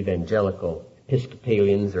old evangelical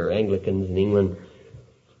Episcopalians or Anglicans in England,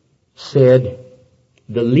 said,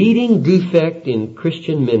 the leading defect in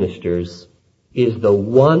Christian ministers is the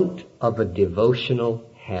want of a devotional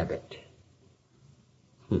habit.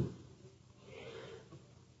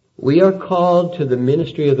 We are called to the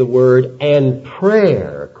ministry of the Word and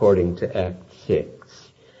prayer, according to Acts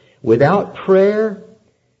 6. Without prayer,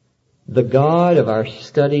 the God of our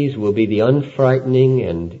studies will be the unfrightening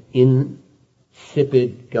and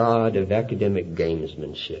insipid God of academic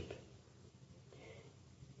gamesmanship.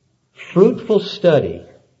 Fruitful study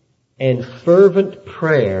and fervent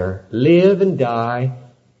prayer live and die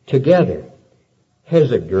together.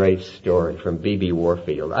 Here's a great story from B.B.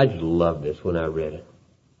 Warfield. I just loved this when I read it.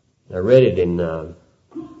 I read it in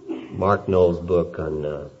Mark Knoll's book on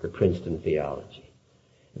the Princeton theology.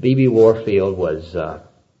 B.B. Warfield was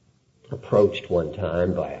approached one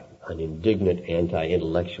time by an indignant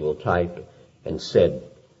anti-intellectual type and said,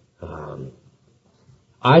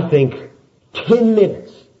 I think 10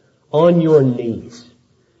 minutes on your knees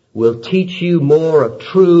will teach you more of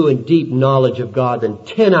true and deep knowledge of God than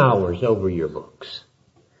 10 hours over your books.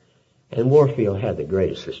 And Warfield had the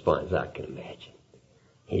greatest response I can imagine.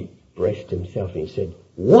 He braced himself and he said,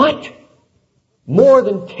 what? More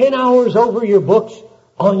than 10 hours over your books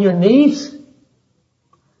on your knees?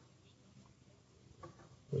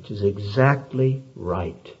 Which is exactly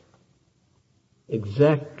right.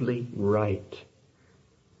 Exactly right.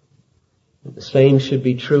 The same should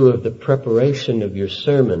be true of the preparation of your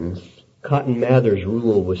sermons. Cotton Mather's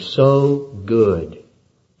rule was so good,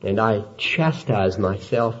 and I chastise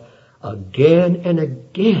myself again and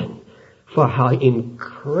again for how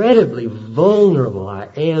incredibly vulnerable I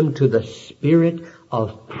am to the spirit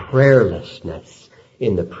of prayerlessness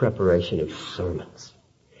in the preparation of sermons.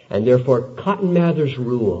 And therefore, Cotton Mather's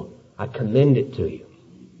rule, I commend it to you.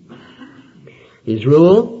 His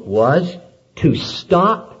rule was to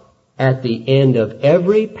stop at the end of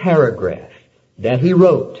every paragraph that he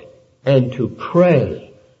wrote and to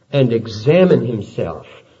pray and examine himself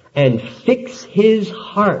and fix his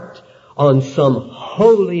heart on some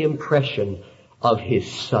holy impression of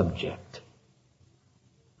his subject.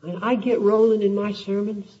 And I get rolling in my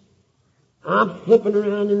sermons. I'm flipping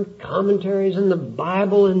around in commentaries in the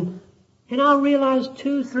Bible and I'll realize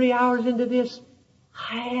 2-3 hours into this,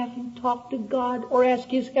 I haven't talked to God or asked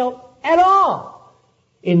His help at all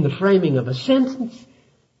in the framing of a sentence,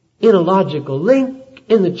 in a logical link,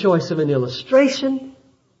 in the choice of an illustration.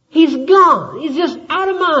 He's gone. He's just out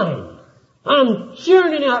of mind. I'm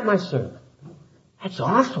churning out my sermon. That's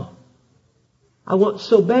awful. I want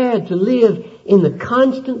so bad to live in the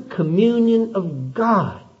constant communion of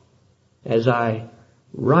God as I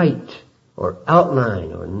write or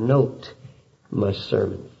outline or note my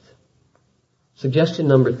sermons. Suggestion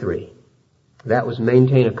number 3. That was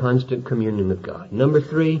maintain a constant communion with God. Number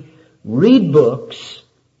 3, read books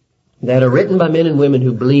that are written by men and women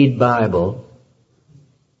who bleed Bible.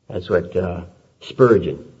 That's what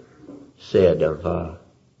Spurgeon said of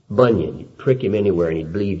Bunyan. You prick him anywhere and he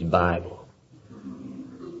bleeds Bible.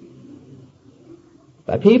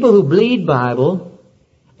 By people who bleed Bible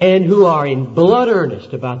and who are in blood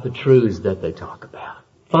earnest about the truths that they talk about.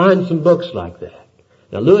 Find some books like that.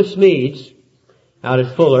 Now, Lewis Meads, out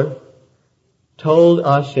at Fuller, told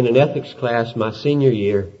us in an ethics class my senior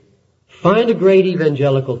year, Find a great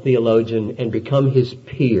evangelical theologian and become his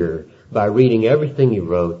peer by reading everything he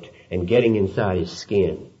wrote and getting inside his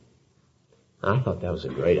skin. I thought that was a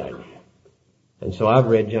great idea. And so I've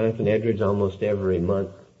read Jonathan Edwards almost every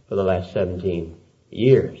month for the last 17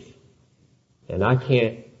 years. And I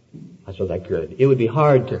suppose I could. It would be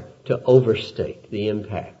hard to overstate the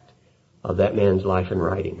impact of that man's life and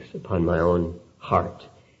writings upon my own heart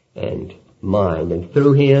and mind. And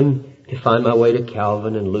through him, to find my way to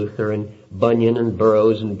Calvin and Luther and Bunyan and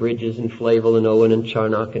Burroughs and Bridges and Flavel and Owen and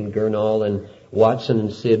Charnock and Gurnall and Watson and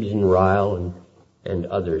Sibbs and Ryle and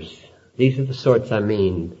others. These are the sorts I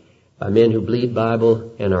mean by men who bleed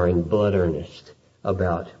Bible and are in blood earnest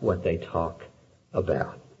about what they talk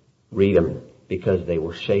about. Read them because they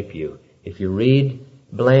will shape you. If you read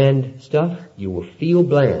bland stuff, you will feel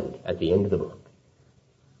bland at the end of the book.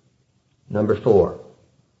 Number 4.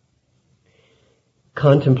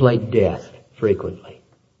 Contemplate death frequently.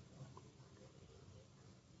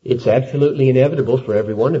 It's absolutely inevitable for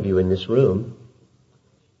every one of you in this room.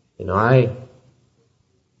 And I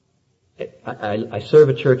serve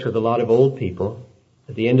a church with a lot of old people.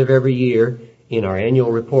 At the end of every year, in our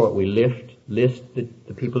annual report, we list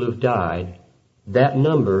the people who've died. That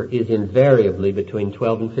number is invariably between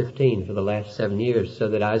 12 and 15 for the last 7 years, so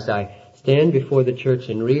that as I stand before the church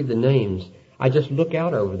and read the names, I just look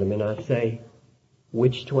out over them and I say,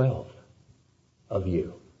 which 12 of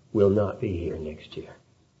you will not be here next year?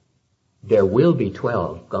 There will be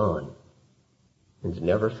 12 gone. It's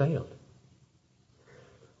never failed.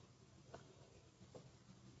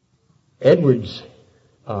 Edwards,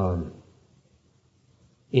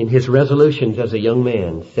 in his resolutions as a young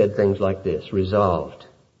man, said things like this: resolved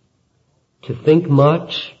to think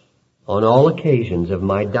much on all occasions of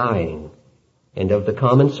my dying and of the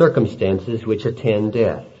common circumstances which attend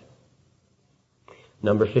death.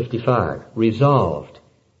 Number 55, resolved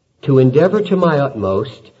to endeavor to my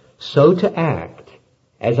utmost so to act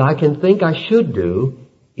as I can think I should do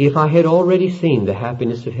if I had already seen the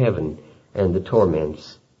happiness of heaven and the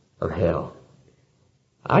torments of hell.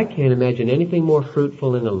 I can't imagine anything more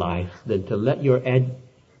fruitful in a life than to let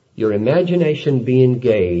your imagination be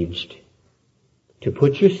engaged, to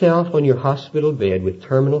put yourself on your hospital bed with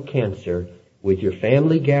terminal cancer, with your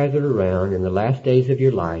family gathered around in the last days of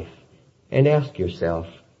your life, and ask yourself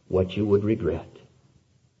what you would regret.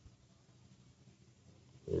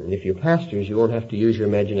 And if you're pastors, you won't have to use your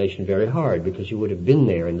imagination very hard because you would have been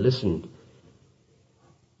there and listened.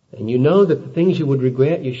 And you know that the things you would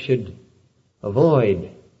regret you should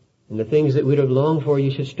avoid, and the things that we'd have longed for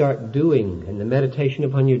you should start doing. And the meditation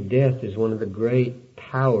upon your death is one of the great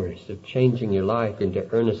powers of changing your life into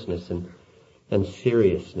earnestness and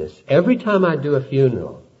seriousness. Every time I do a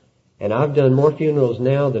funeral, and I've done more funerals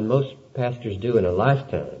now than most pastors do in a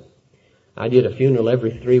lifetime. I did a funeral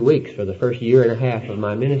every 3 weeks for the first year and a half of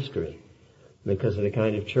my ministry because of the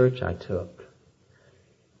kind of church I took.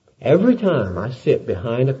 Every time I sit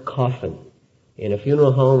behind a coffin in a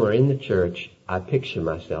funeral home or in the church, I picture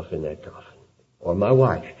myself in that coffin, or my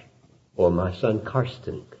wife, or my son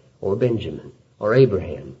Karsten, or Benjamin, or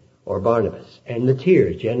Abraham, or Barnabas, and the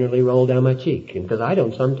tears generally roll down my cheek, and because I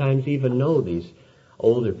don't sometimes even know these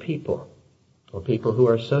older people, or people who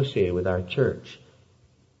are associated with our church.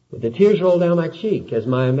 But the tears roll down my cheek as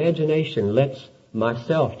my imagination lets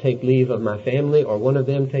myself take leave of my family, or one of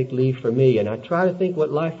them take leave for me, and I try to think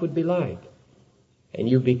what life would be like. And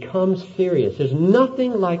you become serious. There's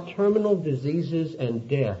nothing like terminal diseases and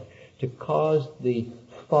death to cause the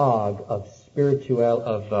fog of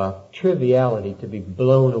triviality to be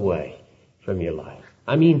blown away from your life.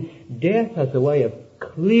 I mean, death has a way of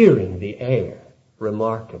clearing the air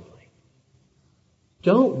remarkably.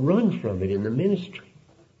 Don't run from it in the ministry.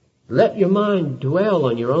 Let your mind dwell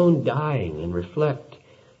on your own dying and reflect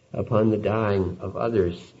upon the dying of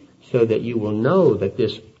others so that you will know that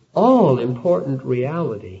this all-important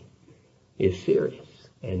reality is serious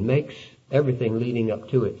and makes everything leading up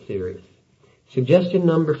to it serious. Suggestion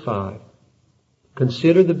number 5.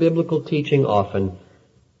 Consider the biblical teaching often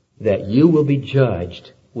that you will be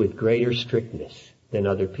judged with greater strictness than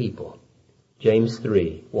other people. James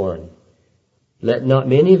 3:1. Let not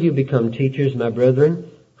many of you become teachers, my brethren,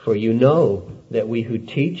 for you know that we who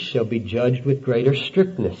teach shall be judged with greater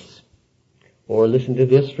strictness. Or listen to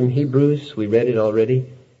this from Hebrews. We read it already.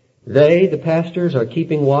 They, the pastors, are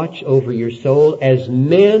keeping watch over your soul as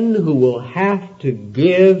men who will have to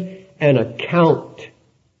give an account.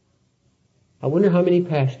 I wonder how many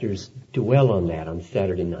pastors dwell on that on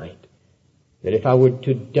Saturday night. That if I were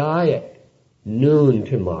to die at noon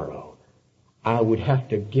tomorrow, I would have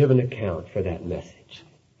to give an account for that message.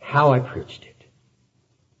 How I preached it.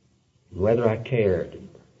 And whether I cared.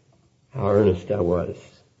 how earnest I was.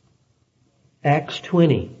 Acts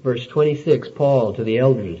 20, verse 26, Paul to the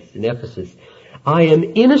elders in Ephesus, I am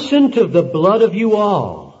innocent of the blood of you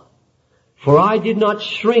all, for I did not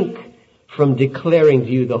shrink from declaring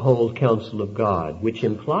to you the whole counsel of God, which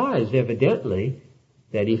implies evidently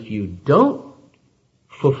that if you don't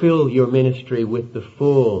fulfill your ministry with the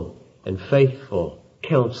full and faithful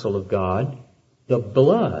counsel of God, the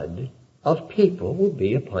blood of people will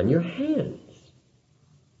be upon your hands.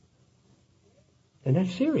 And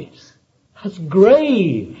that's serious. That's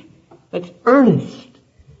grave. That's earnest.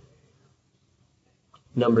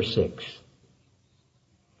 Number 6.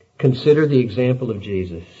 Consider the example of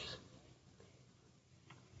Jesus.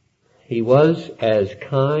 He was as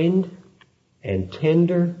kind and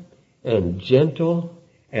tender and gentle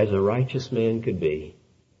as a righteous man could be.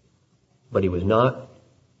 But he was not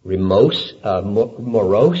morose.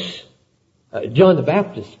 John the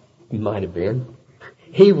Baptist might have been.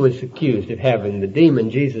 He was accused of having the demon.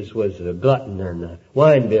 Jesus was a glutton and a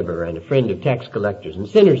wine-bibber and a friend of tax collectors and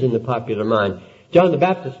sinners in the popular mind. John the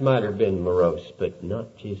Baptist might have been morose, but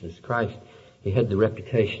not Jesus Christ. He had the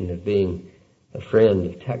reputation of being a friend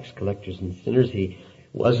of tax collectors and sinners. He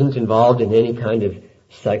wasn't involved in any kind of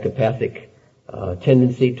psychopathic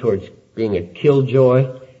tendency towards being a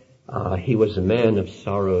killjoy. He was a man of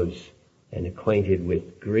sorrows and acquainted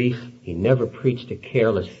with grief. He never preached a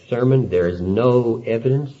careless sermon. There is no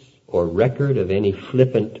evidence or record of any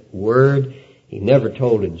flippant word. He never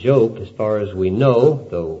told a joke as far as we know,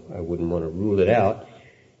 though I wouldn't want to rule it out.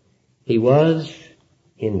 He was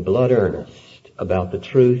in blood earnest about the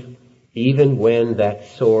truth, even when that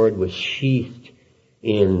sword was sheathed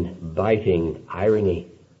in biting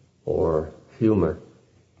irony or humor.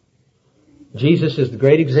 Jesus is the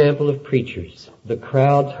great example of preachers. The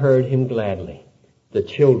crowds heard him gladly. The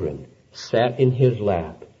children sat in his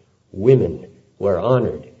lap. Women were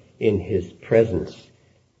honored in his presence.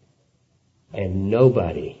 And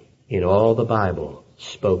nobody in all the Bible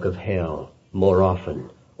spoke of hell more often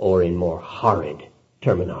or in more horrid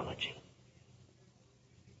terminology.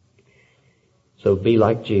 So be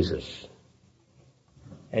like Jesus.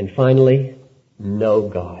 And finally, know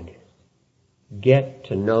God. Get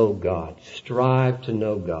to know God. Strive to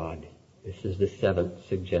know God. This is the 7th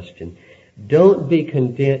suggestion. Don't be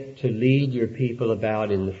content to lead your people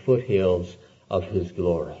about in the foothills of His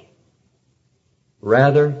glory.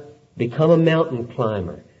 Rather, become a mountain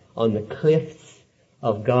climber on the cliffs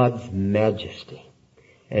of God's majesty.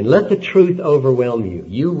 And let the truth overwhelm you.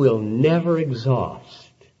 You will never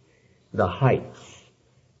exhaust the heights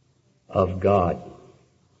of God.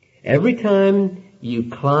 Every time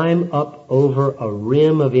you climb up over a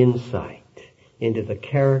rim of insight into the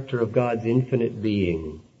character of God's infinite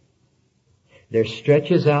being, there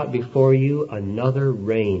stretches out before you another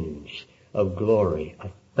range of glory,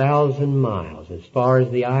 1,000 miles, as far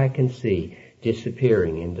as the eye can see,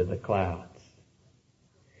 disappearing into the clouds.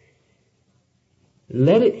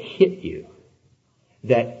 Let it hit you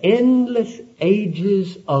that endless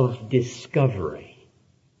ages of discovery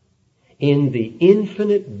in the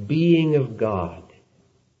infinite being of God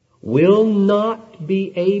will not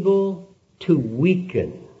be able to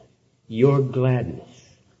weaken your gladness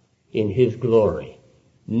in His glory,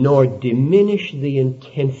 nor diminish the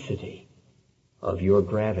intensity of your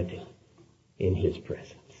gravity in His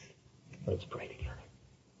presence. Let's pray together.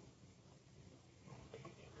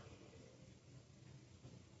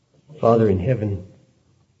 Father in heaven,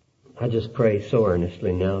 I just pray so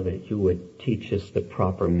earnestly now that you would teach us the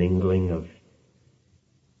proper mingling of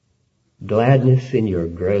gladness in your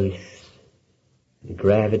grace and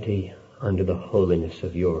gravity under the holiness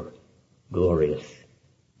of your glorious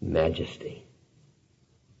majesty.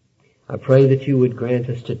 I pray that you would grant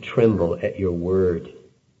us to tremble at your word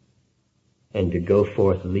and to go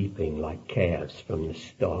forth leaping like calves from the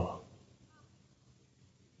stall.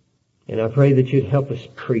 And I pray that you'd help us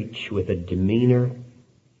preach with a demeanor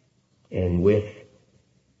and with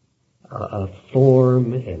a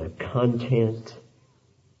form and a content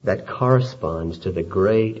that corresponds to the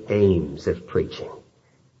great aims of preaching,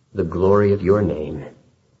 the glory of your name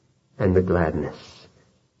and the gladness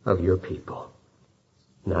of your people.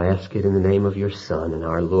 And I ask it in the name of your Son and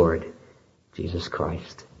our Lord, Jesus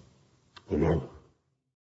Christ. Amen.